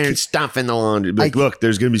 There's stuff in the laundry. Like, look,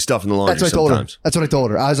 there's going to be stuff in the laundry That's what I told sometimes. her. That's what I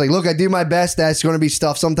told her. I was like, look, I do my best. That's going to be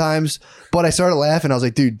stuff sometimes. But I started laughing. I was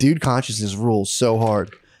like, dude consciousness rules so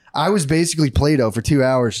hard. I was basically Play-Doh for 2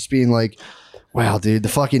 hours just being like, wow, dude, the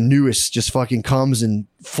fucking newest just fucking comes and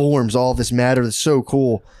forms all this matter. That's so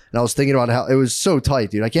cool. And I was thinking about how it was so tight,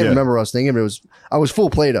 dude. I can't Yeah. remember what I was thinking, but I was full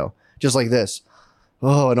Play-Doh, just like this.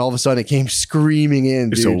 Oh, and all of a sudden it came screaming in,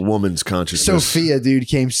 dude. It's a woman's consciousness. Sophia, dude,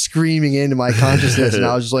 came screaming into my consciousness, and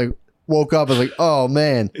I was just like, woke up. I was like, oh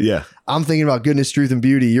man, Yeah. I'm thinking about goodness, truth, and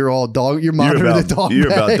beauty. You're all dog. You're monitoring the dog. you're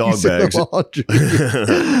about dog in the bags. laundry.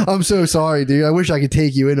 I'm so sorry, dude. I wish I could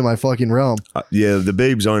take you into my fucking realm. Yeah, the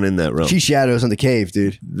babes aren't in that realm. She's shadows in the cave,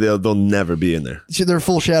 dude. They'll never be in there. They're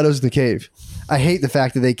full shadows in the cave. I hate the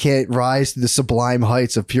fact that they can't rise to the sublime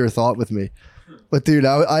heights of pure thought with me. But dude,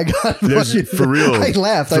 I got There's- fucking, for real. I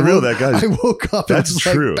laughed. For real, that guy's- I woke up. And That's I was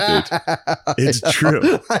true, like, dude. It's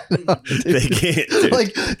true. I know, dude. They can't. Dude.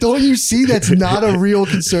 Like, don't you see that's not a real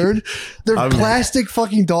concern? They're I'm- plastic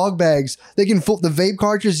fucking dog bags. They can the vape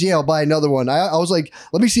cartridge. Yeah, I'll buy another one. I was like,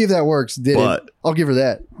 let me see if that works. Did But- it? I'll give her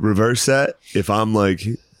that. Reverse that. If I'm like,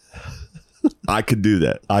 I could do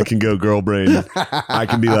that. I can go girl brain. I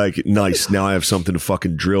can be like, nice. Now I have something to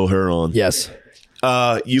fucking drill her on. Yes.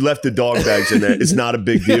 You left the dog bags in there. It's not a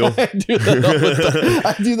big deal. I do that all the time.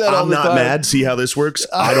 I do that all I'm the not time. mad. See how this works?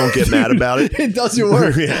 I don't get mad about it. It doesn't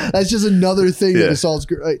work. Yeah. That's just another thing that Yeah. assaults,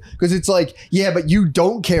 because it's like, yeah, but you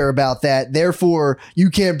don't care about that. Therefore, you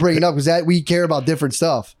can't bring it up because that we care about different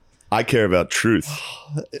stuff. I care about truth.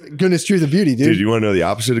 Goodness, truth, and beauty, dude. Dude, you want to know the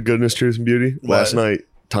opposite of goodness, truth, and beauty? Last night,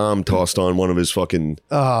 Tom tossed on one of his fucking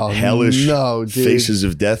Oh, hellish no, dude. faces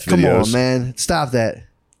of death Come videos. on, man. Stop that.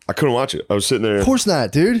 I couldn't watch it. I was sitting there. Of course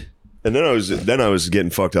not, dude. And then I was getting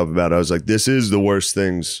fucked up about it. I was like, this is the worst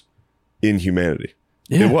things in humanity.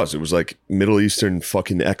 Yeah. It was like Middle Eastern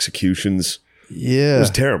fucking executions. Yeah. It was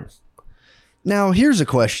terrible. Now, here's a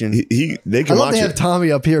question. They can I love watch they have it.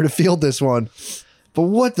 Tommy up here to field this one. But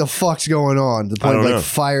what the fuck's going on? The point don't like know.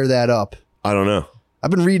 fire that up. I don't know. I've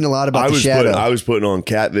been reading a lot about the shadow. I was putting on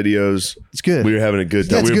cat videos. It's good. We were having a good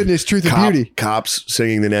time. That's goodness, truth, and beauty. Cops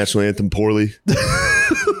singing the national anthem poorly.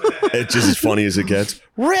 It's just as funny as it gets.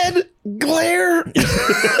 Red glare.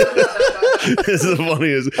 It's the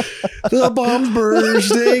funniest. The bomb's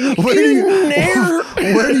bursting.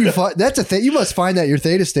 Where do you find that's a thing? You must find that your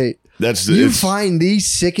theta state. You find the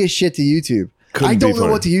sickest shit to YouTube. I don't know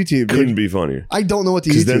what to YouTube. Couldn't dude. be funnier. I don't know what to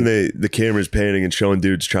YouTube. Because then the camera's panning and showing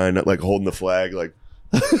dudes trying to like holding the flag like.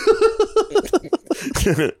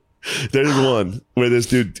 There's one where this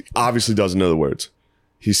dude obviously doesn't know the words.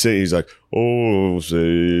 He's like, oh,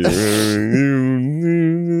 say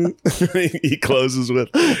he closes with,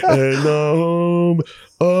 and the home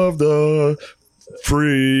of the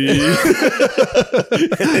free.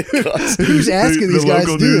 Who's asking these guys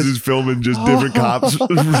local to do news this? is filming just different cops.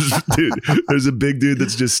 Dude, there's a big dude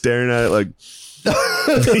that's just staring at it like,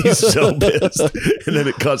 he's so pissed. And then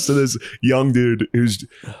it cuts to this young dude who's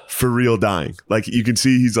for real dying. Like you can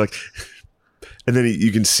see he's like, and then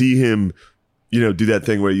you can see him, do that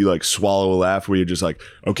thing where you like swallow a laugh where you're just like,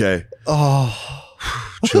 okay,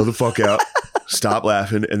 chill the fuck out, stop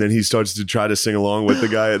laughing. And then he starts to try to sing along with the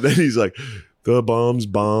guy. And then he's like, the bomb's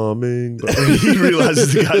bombing. And he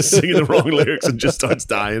realizes the guy's singing the wrong lyrics and just starts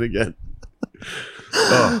dying again.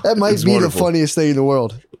 That might be the funniest thing in the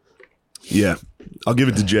world. Yeah. I'll give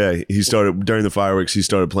it to Jay. He started during the fireworks. He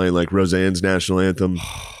started playing like Roseanne's national anthem,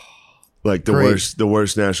 like the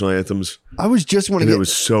worst national anthems. I was just wanting. It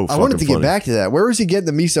was so. I wanted to funny. get back to that. Where was he getting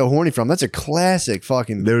the "Me So Horny" from? That's a classic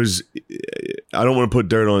fucking. There's, I don't want to put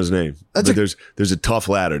dirt on his name, but there's a tough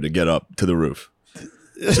ladder to get up to the roof.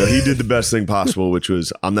 So he did the best thing possible, which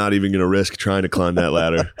was, I'm not even going to risk trying to climb that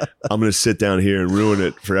ladder. I'm going to sit down here and ruin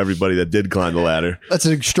it for everybody that did climb the ladder. That's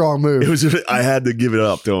a strong move. I had to give it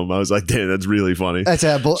up to him. I was like, damn, that's really funny. That's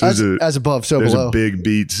as above, so there's below. There's a big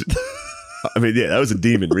beat. I mean, yeah, that was a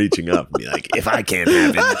demon reaching up and be like, if I can't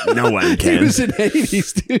have it, no one can. He was in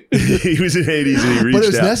Hades, dude. He was in Hades and he reached out. But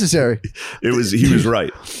it was necessary. He was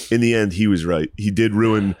right. In the end, he was right. He did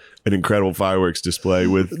ruin an incredible fireworks display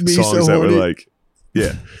with songs that were like,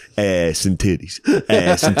 yeah, ass and titties,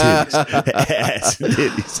 ass and titties, ass and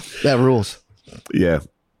titties. That rules. Yeah.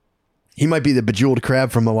 He might be the bejeweled crab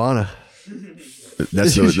from Moana.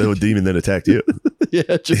 That's the little demon that attacked you. Yeah.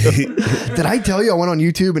 Did I tell you I went on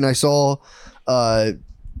YouTube and I saw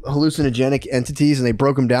hallucinogenic entities and they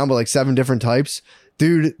broke them down by like 7 different types?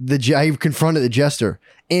 Dude, I confronted the jester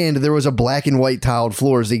and there was a black and white tiled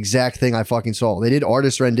floor is the exact thing I fucking saw. They did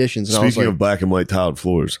artist renditions. And Speaking of black and white tiled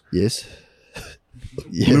floors. Yes.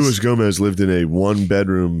 Yes. Luis Gomez lived in a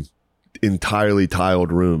 1-bedroom, entirely tiled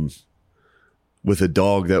room with a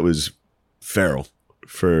dog that was feral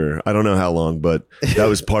for I don't know how long, but that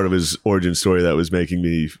was part of his origin story that was making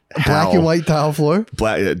me howl. Black and white tile floor?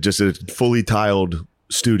 Just a fully tiled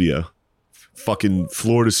studio. Fucking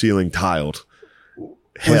floor to ceiling tiled.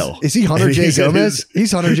 Hell. Is he Hunter J. Gomez?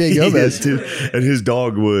 He's Hunter J. Gomez. Dude. And his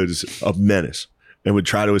dog was a menace. And would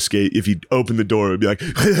try to escape. If he opened the door, it would be like,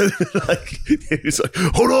 he's like,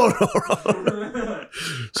 hold on.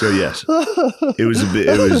 So yes, it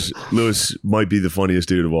was Luis might be the funniest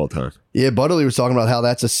dude of all time. Yeah, Butterly was talking about how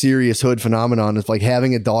that's a serious hood phenomenon. It's like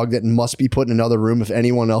having a dog that must be put in another room if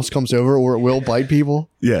anyone else comes over or it will bite people.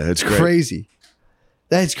 Yeah, that's great. Crazy.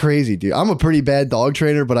 That's crazy, dude. I'm a pretty bad dog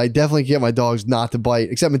trainer, but I definitely get my dogs not to bite,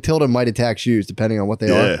 except Matilda might attack shoes depending on what they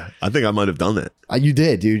are. Yeah, I think I might have done that. You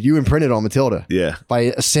did, dude. You imprinted on Matilda. Yeah.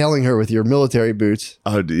 By assailing her with your military boots.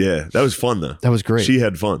 Oh, yeah. That was fun, though. That was great. She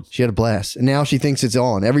had fun. She had a blast. And now she thinks it's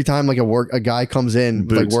on. Every time like a guy comes in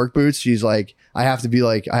with like work boots, she's like, I have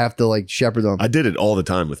to shepherd them. I did it all the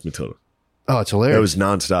time with Matilda. Oh, it's hilarious. It was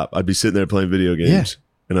nonstop. I'd be sitting there playing video games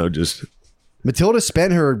and I would just... Matilda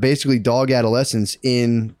spent her basically dog adolescence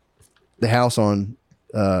in the house on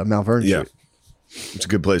Mount Vernon Street. It's a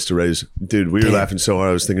good place to raise. Dude, we were laughing so hard.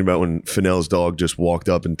 I was thinking about when Fennell's dog just walked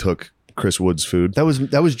up and took Chris Wood's food. That was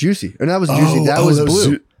Juicy. Or that was Juicy. That was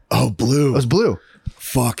Blue. Blue. That was Blue.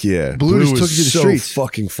 Fuck yeah. Blue just took you to the so streets.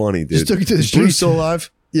 Fucking funny, dude. Just took you to the Is Blue streets. still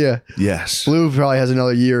alive? Yeah. Yes. Blue probably has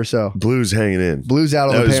another year or so. Blue's hanging in. Blue's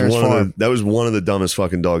out on the parents' farm. That was one of the dumbest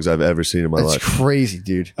fucking dogs I've ever seen in my life. That's crazy,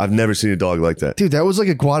 dude. I've never seen a dog like that. Dude, that was like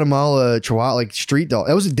a Guatemala Chihuahua, like street dog.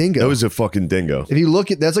 That was a dingo. That was a fucking dingo. If you look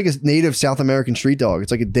at that's like a native South American street dog.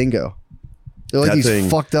 It's like a dingo. They're like That these thing-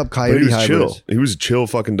 fucked up But he coyote was hybrids. chill. He was a chill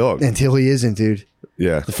fucking dog. Until he isn't, dude.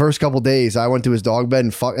 Yeah. The first couple days, I went to his dog bed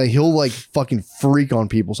and he'll like fucking freak on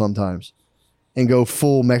people sometimes, and go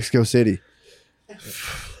full Mexico City,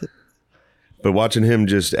 But watching him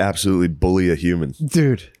just absolutely bully a human,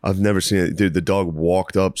 dude. I've never seen it. Dude, the dog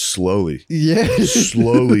walked up slowly, Yeah,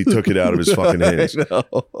 slowly took it out of his fucking hands. no.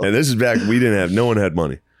 And this is back. No one had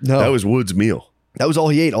money. No. That was Wood's meal. That was all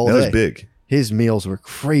he ate all That day. was big. His meals were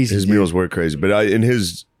crazy. His dude. meals were crazy, but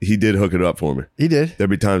he did hook it up for me. He did. There'd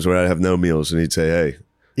be times where I'd have no meals, and he'd say, "Hey,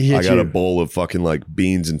 He hit I got you. a bowl of fucking like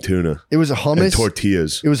beans and tuna It was a and hummus.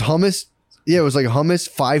 tortillas." It was hummus. Yeah, it was like a hummus,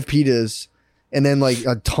 5 pitas, and then like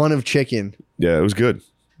a ton of chicken. Yeah, it was good.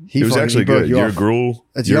 He It was fucking- actually he broke good. you Your off. gruel,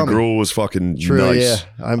 That's your yummy. gruel was fucking True, nice.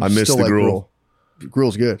 yeah. I missed still the like gruel.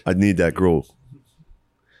 Gruel's good. I need that gruel.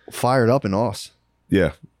 Fire it up in Aus.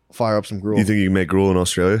 Yeah. Fire up some gruel. You think you can make gruel in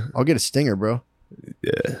Australia? I'll get a stinger, bro.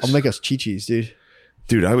 Yeah. I'll make us chi-chis, dude.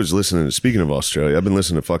 Dude, I was listening to, speaking of Australia, I've been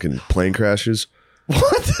listening to fucking plane crashes.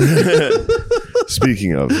 What?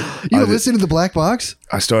 Speaking of, You listen to the Black Box?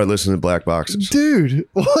 I started listening to Black Boxes. Dude,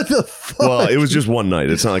 what the fuck? Well, it was just one night.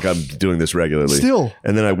 It's not like I'm doing this regularly. Still.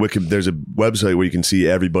 And then there's a website where you can see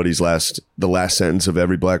everybody's the last sentence of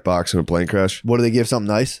every black box in a plane crash. What do they give? Something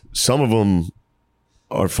nice? Some of them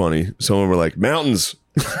are funny. Some of them are like mountains,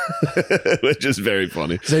 which is very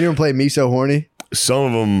funny. Does anyone play Me So Horny? Some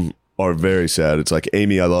of them are very sad. It's like,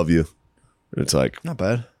 Amy, I love you. And it's like, Not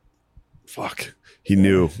bad. fuck. He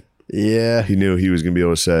knew Yeah. he was going to be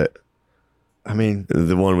able to say it. I mean,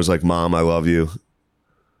 The one was like, Mom, I love you.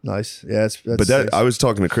 nice. Yeah, that's But I was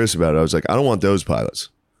talking to Chris about it. I was like, I don't want those pilots.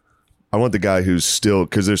 I want the guy who's still,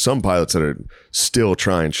 because there's some pilots that are still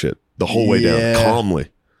trying shit the whole way Yeah. down calmly.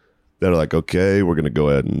 They're like, okay, we're going to go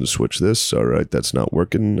ahead and switch this. All right, that's not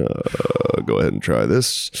working. Go ahead and try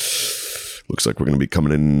this. Looks like we're going to be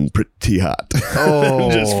coming in pretty hot.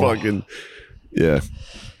 Oh. Just fucking, yeah.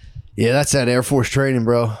 Yeah, that's that Air Force training,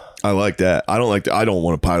 bro. I like that. I don't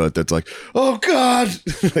want a pilot that's like, oh God.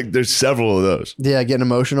 Like there's several of those. Yeah, getting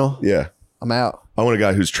emotional. Yeah. I'm out. I want a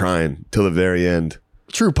guy who's trying till the very end.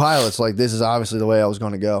 True pilots, like, this is obviously the way I was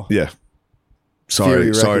going to go. Yeah.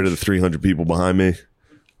 Fury Sorry wreckage. to the 300 people behind me.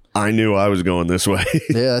 I knew I was going this way.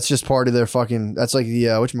 Yeah, that's just part of their fucking, that's like the,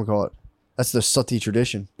 whatchamacallit? That's the Sati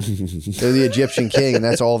tradition. They're the Egyptian king, and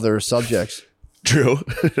that's all of their subjects. True.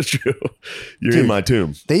 True. You're Dude. in my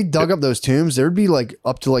tomb. They dug up those tombs. There'd be like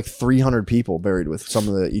up to like 300 people buried with some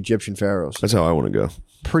of the Egyptian pharaohs. That's how I want to go.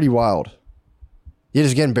 Pretty wild. Yeah,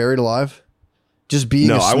 just getting buried alive. Just being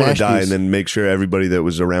No, a I want to smash die piece. and then make sure everybody that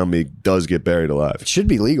was around me does get buried alive. It should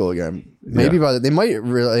be legal again. Maybe Yeah. they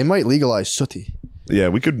might legalize Sati. Yeah,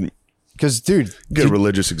 we could Because, dude, get a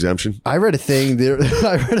religious exemption. I read a thing there.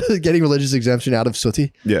 I read getting religious exemption out of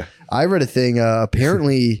Sati. Yeah. I read a thing.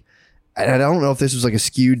 Apparently, and I don't know if this was like a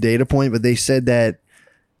skewed data point, but they said that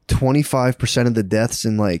 25% of the deaths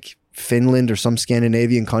in like Finland or some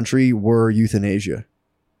Scandinavian country were euthanasia.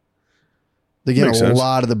 Again, Makes a sense.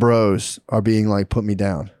 lot of the bros are being like, put me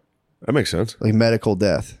down, That makes sense. like medical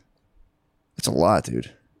death. That's a lot,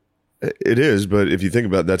 dude. It is, but if you think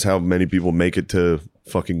about it, that's how many people make it to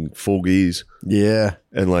fucking full geese Yeah,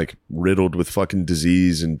 and like riddled with fucking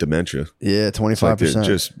disease and dementia. yeah, It's like, 25%. dude,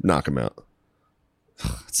 just knock them out.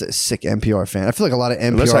 It's a sick NPR fan. I feel like a lot of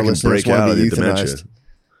Unless I NPR can listeners break want out to of be the dementia. euthanized.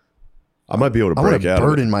 I might be able to I want break to out of it.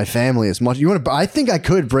 burden my family as much. You want to? I think I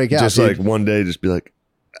could break out. Just dude. like one day, just be like,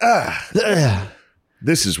 Ugh.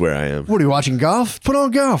 this is where I am. What are you watching golf? Put on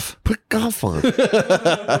golf. Put golf on.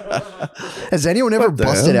 Has anyone ever What the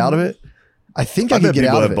busted hell? out of it? I think I I could bet get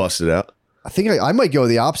people out of have it. busted out. I think I might go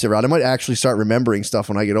the opposite route. I might actually start remembering stuff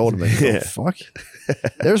when I get older. Like, Yeah. oh, fuck.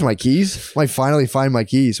 There's my keys. Might finally find my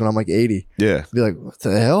keys when I'm like 80. Yeah. Be like, what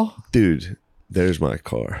the hell? Dude, there's my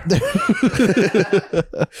car.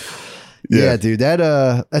 Yeah, dude.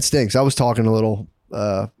 That stinks. I was talking a little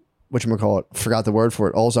whatchamacallit. Forgot the word for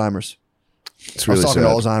it. Alzheimer's. It's I was really talking sad.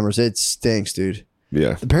 to Alzheimer's. It stinks, dude.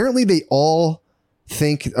 Yeah. Apparently they all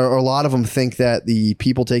think, or a lot of them think, that the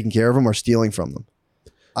people taking care of them are stealing from them.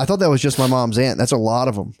 I thought that was just my mom's aunt. That's a lot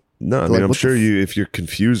of them. No, I Like, mean, I'm what sure the if you're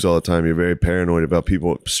confused all the time, you're very paranoid about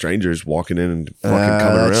strangers walking in and fucking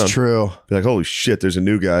coming around. That's true. Be like, holy shit, there's a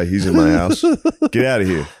new guy. He's in my house. Get out of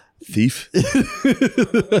here, thief.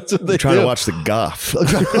 That's what they I'm trying do. to watch the golf.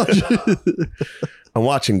 I'm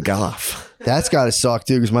watching golf. That's got to suck,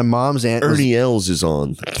 too, because my mom's aunt was- Ernie Els is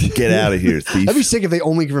on. Get out of here, thief. That'd be sick if they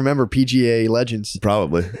only can remember PGA legends.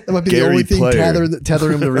 Probably. That might be Gary the only thing Player.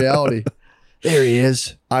 tethering him to reality. There he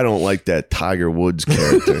is. I don't like that Tiger Woods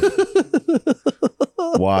character.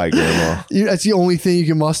 Why, Grandma? That's the only thing you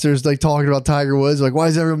can muster is like talking about Tiger Woods. Like, why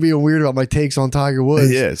is everyone being weird about my takes on Tiger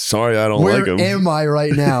Woods? Yeah, sorry I don't like him. Where am I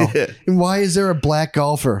right now? And why is there a black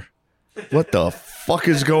golfer? What the fuck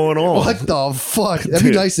is going on? What the fuck? That'd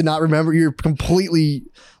be nice to not remember. You're completely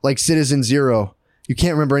like Citizen Zero. You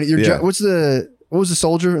can't remember any. What was the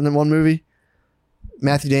soldier in the one movie?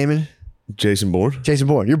 Matthew Damon. Jason Bourne.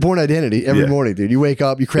 Your Bourne Identity every morning, dude. You wake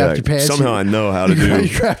up, you crap your pants. Somehow I know how to do. You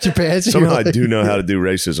crap your pants. Somehow I do know how to do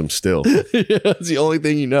racism still. Yeah, that's the only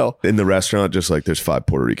thing you know. In the restaurant, just like there's 5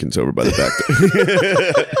 Puerto Ricans over by the back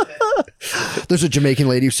there. There's a Jamaican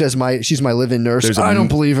lady who says she's my live-in nurse. I don't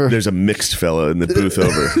believe her. There's a mixed fella in the booth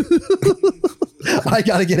over. I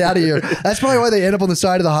gotta get out of here. That's probably why they end up on the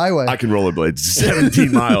side of the highway. I can rollerblade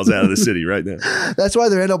 17 miles out of the city right now. That's why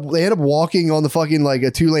they end up walking on the fucking like a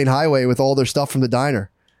 2-lane highway with all their stuff from the diner.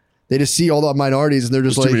 They just see all the minorities and they're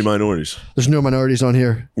just There's like, too many minorities. There's no minorities on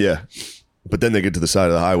here. Yeah. But then they get to the side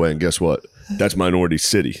of the highway and guess what? That's minority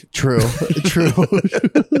city. True.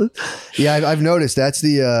 Yeah, I've noticed that's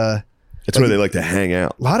the that's where they like to hang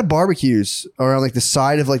out. A lot of barbecues around like the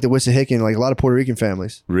side of like the Wissahickon, like a lot of Puerto Rican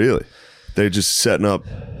families. Really? They're just setting up.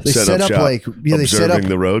 They set up shop, like they set up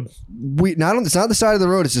the road. It's not the side of the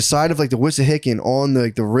road. It's the side of like the Wissahickon on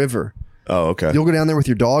the river. Oh, okay. You'll go down there with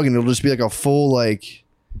your dog and it'll just be like a full like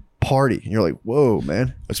party. And you're like, whoa,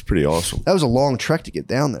 man. That's pretty awesome. That was a long trek to get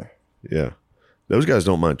down there. Yeah, those guys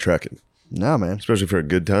don't mind trekking. Nah, man. Especially for a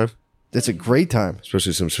good time. It's a great time.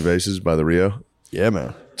 Especially some cervezas by the Rio. Yeah,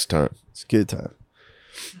 man. It's time. It's a good time.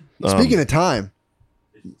 Speaking of time,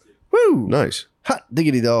 woo, nice. Hot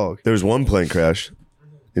diggity dog. There was one plane crash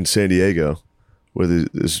in San Diego where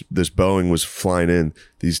this Boeing was flying in.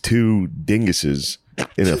 These 2 dinguses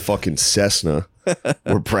in a fucking Cessna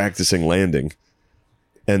were practicing landing,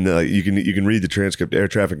 and you can read the transcript. Air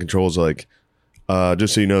traffic control's like,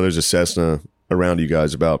 just so you know, there's a Cessna around you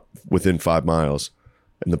guys about within 5 miles,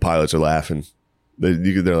 and the pilots are laughing.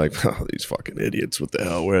 They're like, oh, these fucking idiots! What the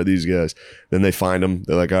hell? Where are these guys? Then they find them.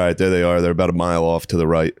 They're like, all right, there they are. They're about a mile off to the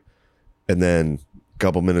right. And then a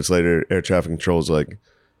couple minutes later, air traffic control's like,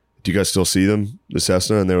 do you guys still see them, the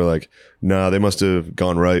Cessna? And they were like, nah, they must have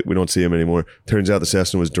gone right. We don't see them anymore. Turns out the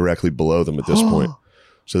Cessna was directly below them at this point.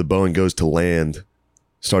 So the Boeing goes to land,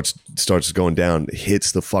 starts going down,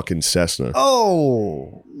 hits the fucking Cessna.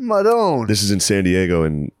 Oh, Madone. This is in San Diego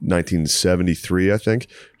in 1973, I think.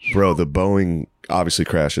 Bro, the Boeing obviously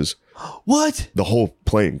crashes. What? The whole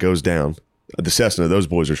plane goes down. The Cessna, those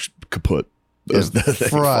boys are kaput.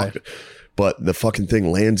 But the fucking thing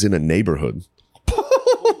lands in a neighborhood.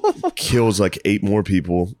 Kills like 8 more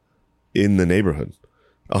people in the neighborhood.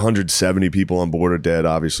 170 people on board are dead,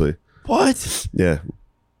 obviously. What? Yeah.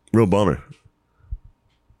 Real bummer.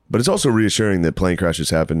 But it's also reassuring that plane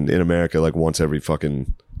crashes happen in America like once every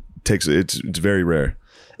fucking it's very rare.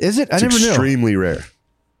 Is it? I never knew. Extremely rare.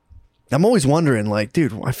 I'm always wondering, like,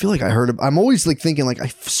 dude, I feel like I'm always like thinking, like, I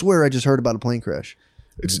swear I just heard about a plane crash.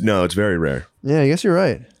 It's very rare. Yeah, I guess you're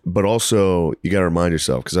right. But also, you got to remind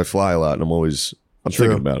yourself, because I fly a lot and I'm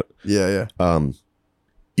thinking about it. Yeah, yeah.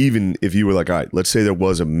 Even if you were like, all right, let's say there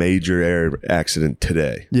was a major air accident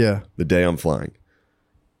today. Yeah. The day I'm flying.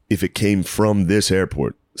 If it came from this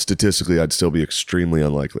airport, statistically, I'd still be extremely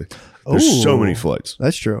unlikely. There's so many flights.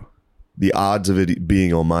 That's true. The odds of it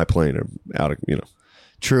being on my plane are out of,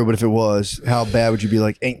 True, but if it was, how bad would you be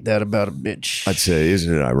like, ain't that about a bitch? I'd say,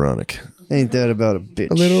 isn't it ironic? Ain't that about a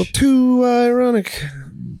bitch? A little too ironic.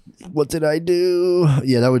 What did I do?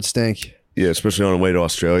 Yeah, that would stink. Yeah, especially on the way to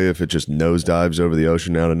Australia, if it just nosedives over the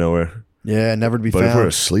ocean out of nowhere. Yeah, never to be found. But if we're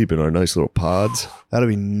asleep in our nice little pods. That'd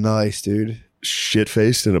be nice, dude.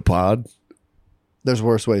 Shit-faced in a pod. There's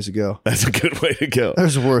worse ways to go. That's a good way to go.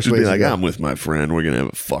 There's worse just ways be to go. I'm with my friend. We're going to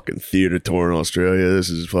have a fucking theater tour in Australia. This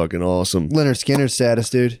is fucking awesome. Leonard Skinner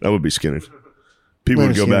status, dude. That would be Skinner. People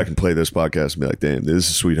would go back and play this podcast and be like, damn,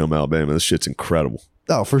 this is Sweet Home Alabama. This shit's incredible.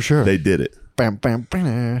 Oh, for sure. They did it. Bam, bam,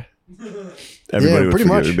 bam. Everybody would pretty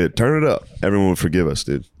forgive much. it. Turn it up. Everyone would forgive us,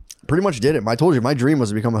 dude. Pretty much did it. I told you, my dream was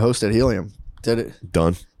to become a host at Helium. Did it.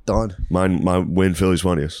 Done. Done. My win Philly's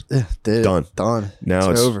funniest. Yeah, did. Done. Done. Now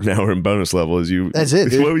it's over. Now we're in bonus level. That's it,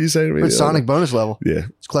 dude. What were you saying to me? We're at Sonic bonus level. Yeah.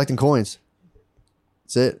 It's collecting coins.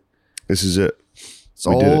 That's it. This is it. It's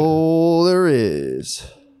all there is.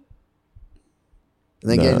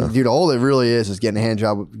 And then dude, all it really is getting a hand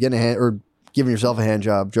job, or giving yourself a hand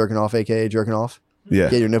job, jerking off, aka jerking off. Yeah.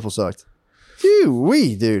 Get your nipple sucked.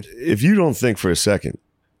 Wee, dude. If you don't think for a second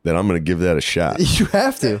that I'm going to give that a shot. You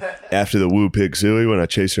have to. After the woo pig suey when I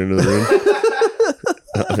chase her into the room.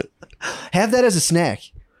 Have that as a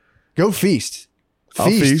snack. Go feast. I'll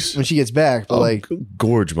feast when she gets back. But I'll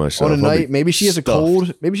gorge myself. on a night, maybe she has a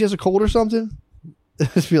cold. Maybe she has a cold or something.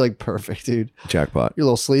 This would be like perfect, dude. Jackpot. You're a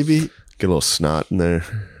little sleepy. Get a little snot in there.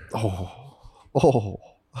 Oh.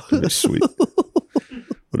 That'd be sweet.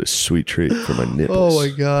 What a sweet treat for my nipples. Oh my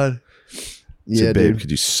god. Yeah, Yeah, babe, dude.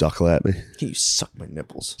 could you suckle at me? Can you suck my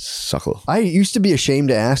nipples? Suckle. I used to be ashamed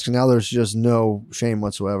to ask, and now there's just no shame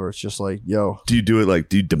whatsoever. It's just like, yo. Do you do it like?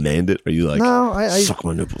 Do you demand it? Are you like? No, I suck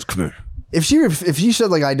my nipples. Come here. if she said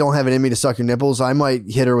like I don't have it in me to suck your nipples, I might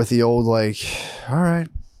hit her with the old like, all right.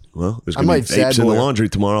 Well, there's gonna be vapes in the laundry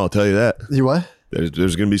tomorrow. I'll tell you that. You what?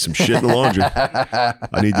 There's gonna be some shit in the laundry.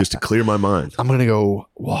 I need this to clear my mind. I'm gonna go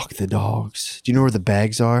walk the dogs. Do you know where the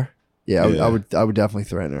bags are? Yeah, Yeah. I would definitely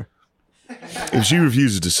threaten her. If she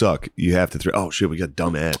refuses to suck, you have to throw. Oh shit, we got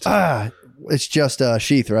dumb ads. It's just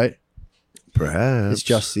Sheath, right? Perhaps It's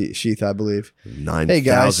just Sheath, I believe.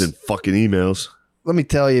 9,000 fucking emails. Let me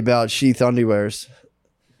tell you about Sheath underwears.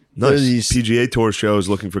 Nice. These- PGA Tour show is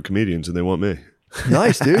looking for comedians, and they want me.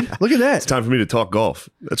 Nice, dude. Look at It's that, time for me to talk golf.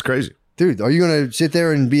 That's crazy. dude. Are you gonna sit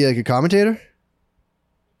there and be like a commentator?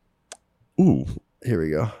 Ooh, Here we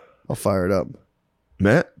go. I'll fire it up.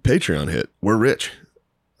 Matt, Patreon hit. We're rich.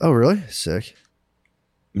 Oh, really? Sick.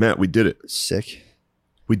 Matt, we did it. Sick.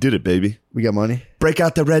 We did it, baby. We got money. Break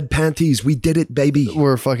out the red panties. We did it, baby.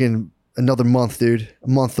 We're fucking another month, dude. A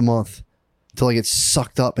month until I get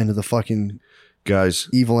sucked up into the fucking Guys,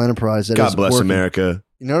 evil enterprise that is God bless working. America.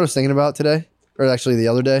 You know what I was thinking about today? Or actually the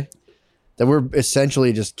other day? That we're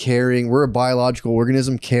essentially just we're a biological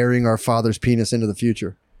organism carrying our father's penis into the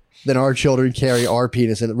future. Then our children carry our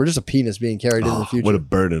penis and we're just a penis being carried into the future. What a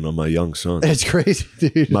burden on my young son. It's crazy,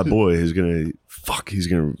 dude. My boy is gonna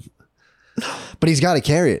But he's got to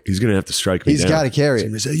carry it. he's gonna have to strike me He's down. got to carry He's it.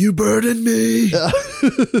 gonna say, "You burdened me."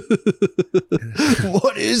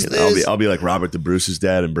 What is this? I'll be like Robert the Bruce's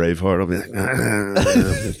dad in Braveheart. I'll be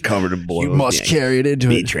like covered in blood. You must carry it into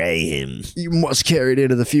it. betray him. You must carry it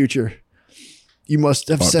into the future. You must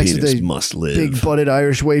have Our sex with penis a must live. big butted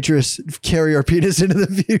Irish waitress. Carry our penis into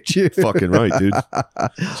the future. Fucking right, dude.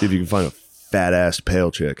 See if you can find a fat ass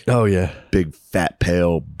pale chick. Oh yeah, Big fat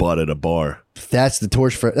pale butt at a bar. that's a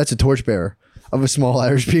torchbearer of a small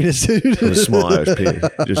Irish penis, dude. A small Irish penis.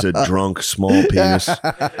 Just a drunk small penis.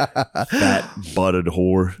 Fat butted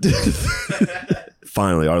whore.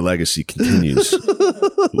 Finally, our legacy continues.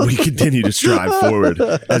 We continue to strive forward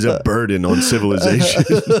as a burden on civilization.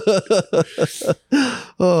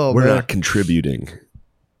 Oh, We're man. not contributing.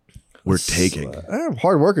 We're taking.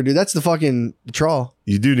 Hard worker, dude. That's the fucking trawl.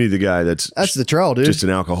 You do need the guy that's The trawl, dude. just an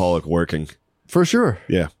alcoholic working. For sure.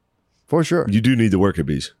 Yeah. For sure. You do need the worker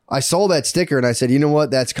bees. I saw that sticker and I said, you know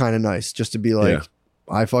what? That's kind of nice. Just to be like, Yeah.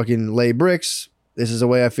 I fucking lay bricks. This is the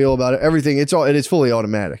way I feel about it. Everything. It is fully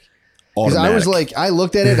automatic. Because I was like, I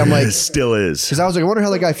looked at it and I'm like, It still is. because I was like, I wonder how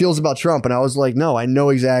that guy feels about Trump. And I was like, no, I know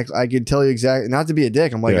exactly. I can tell you exactly. Not to be a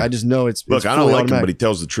dick. I'm like, Yeah. I just know it's. Look, it's I don't fully like him, but automatic. he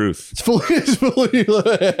tells the truth. It's fully. It's fully.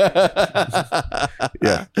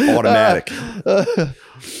 Yeah. Automatic.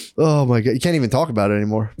 Oh my god, you can't even talk about it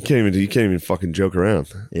anymore. You can't even fucking joke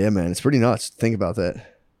around. Yeah, man, it's pretty nuts. Think about that.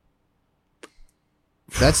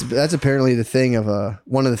 That's apparently the thing of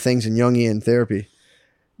one of the things in Jungian therapy.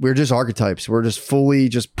 We're just archetypes. We're just fully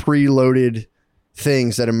just preloaded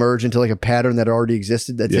things that emerge into like a pattern that already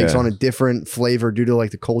existed that takes Yeah. on a different flavor due to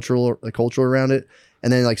like the culture around it,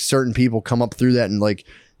 and then like certain people come up through that and like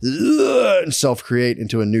and self-create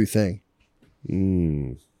into a new thing.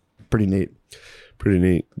 Pretty neat. Pretty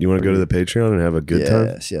neat. You want to go to the Patreon and have a good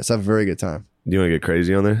time? Yes, have a very good time. You want to get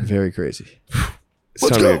crazy on there? Very crazy. It's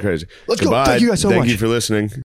Let's time go. to get crazy. Let's go. Goodbye. Thank you guys so much. Thank you for listening.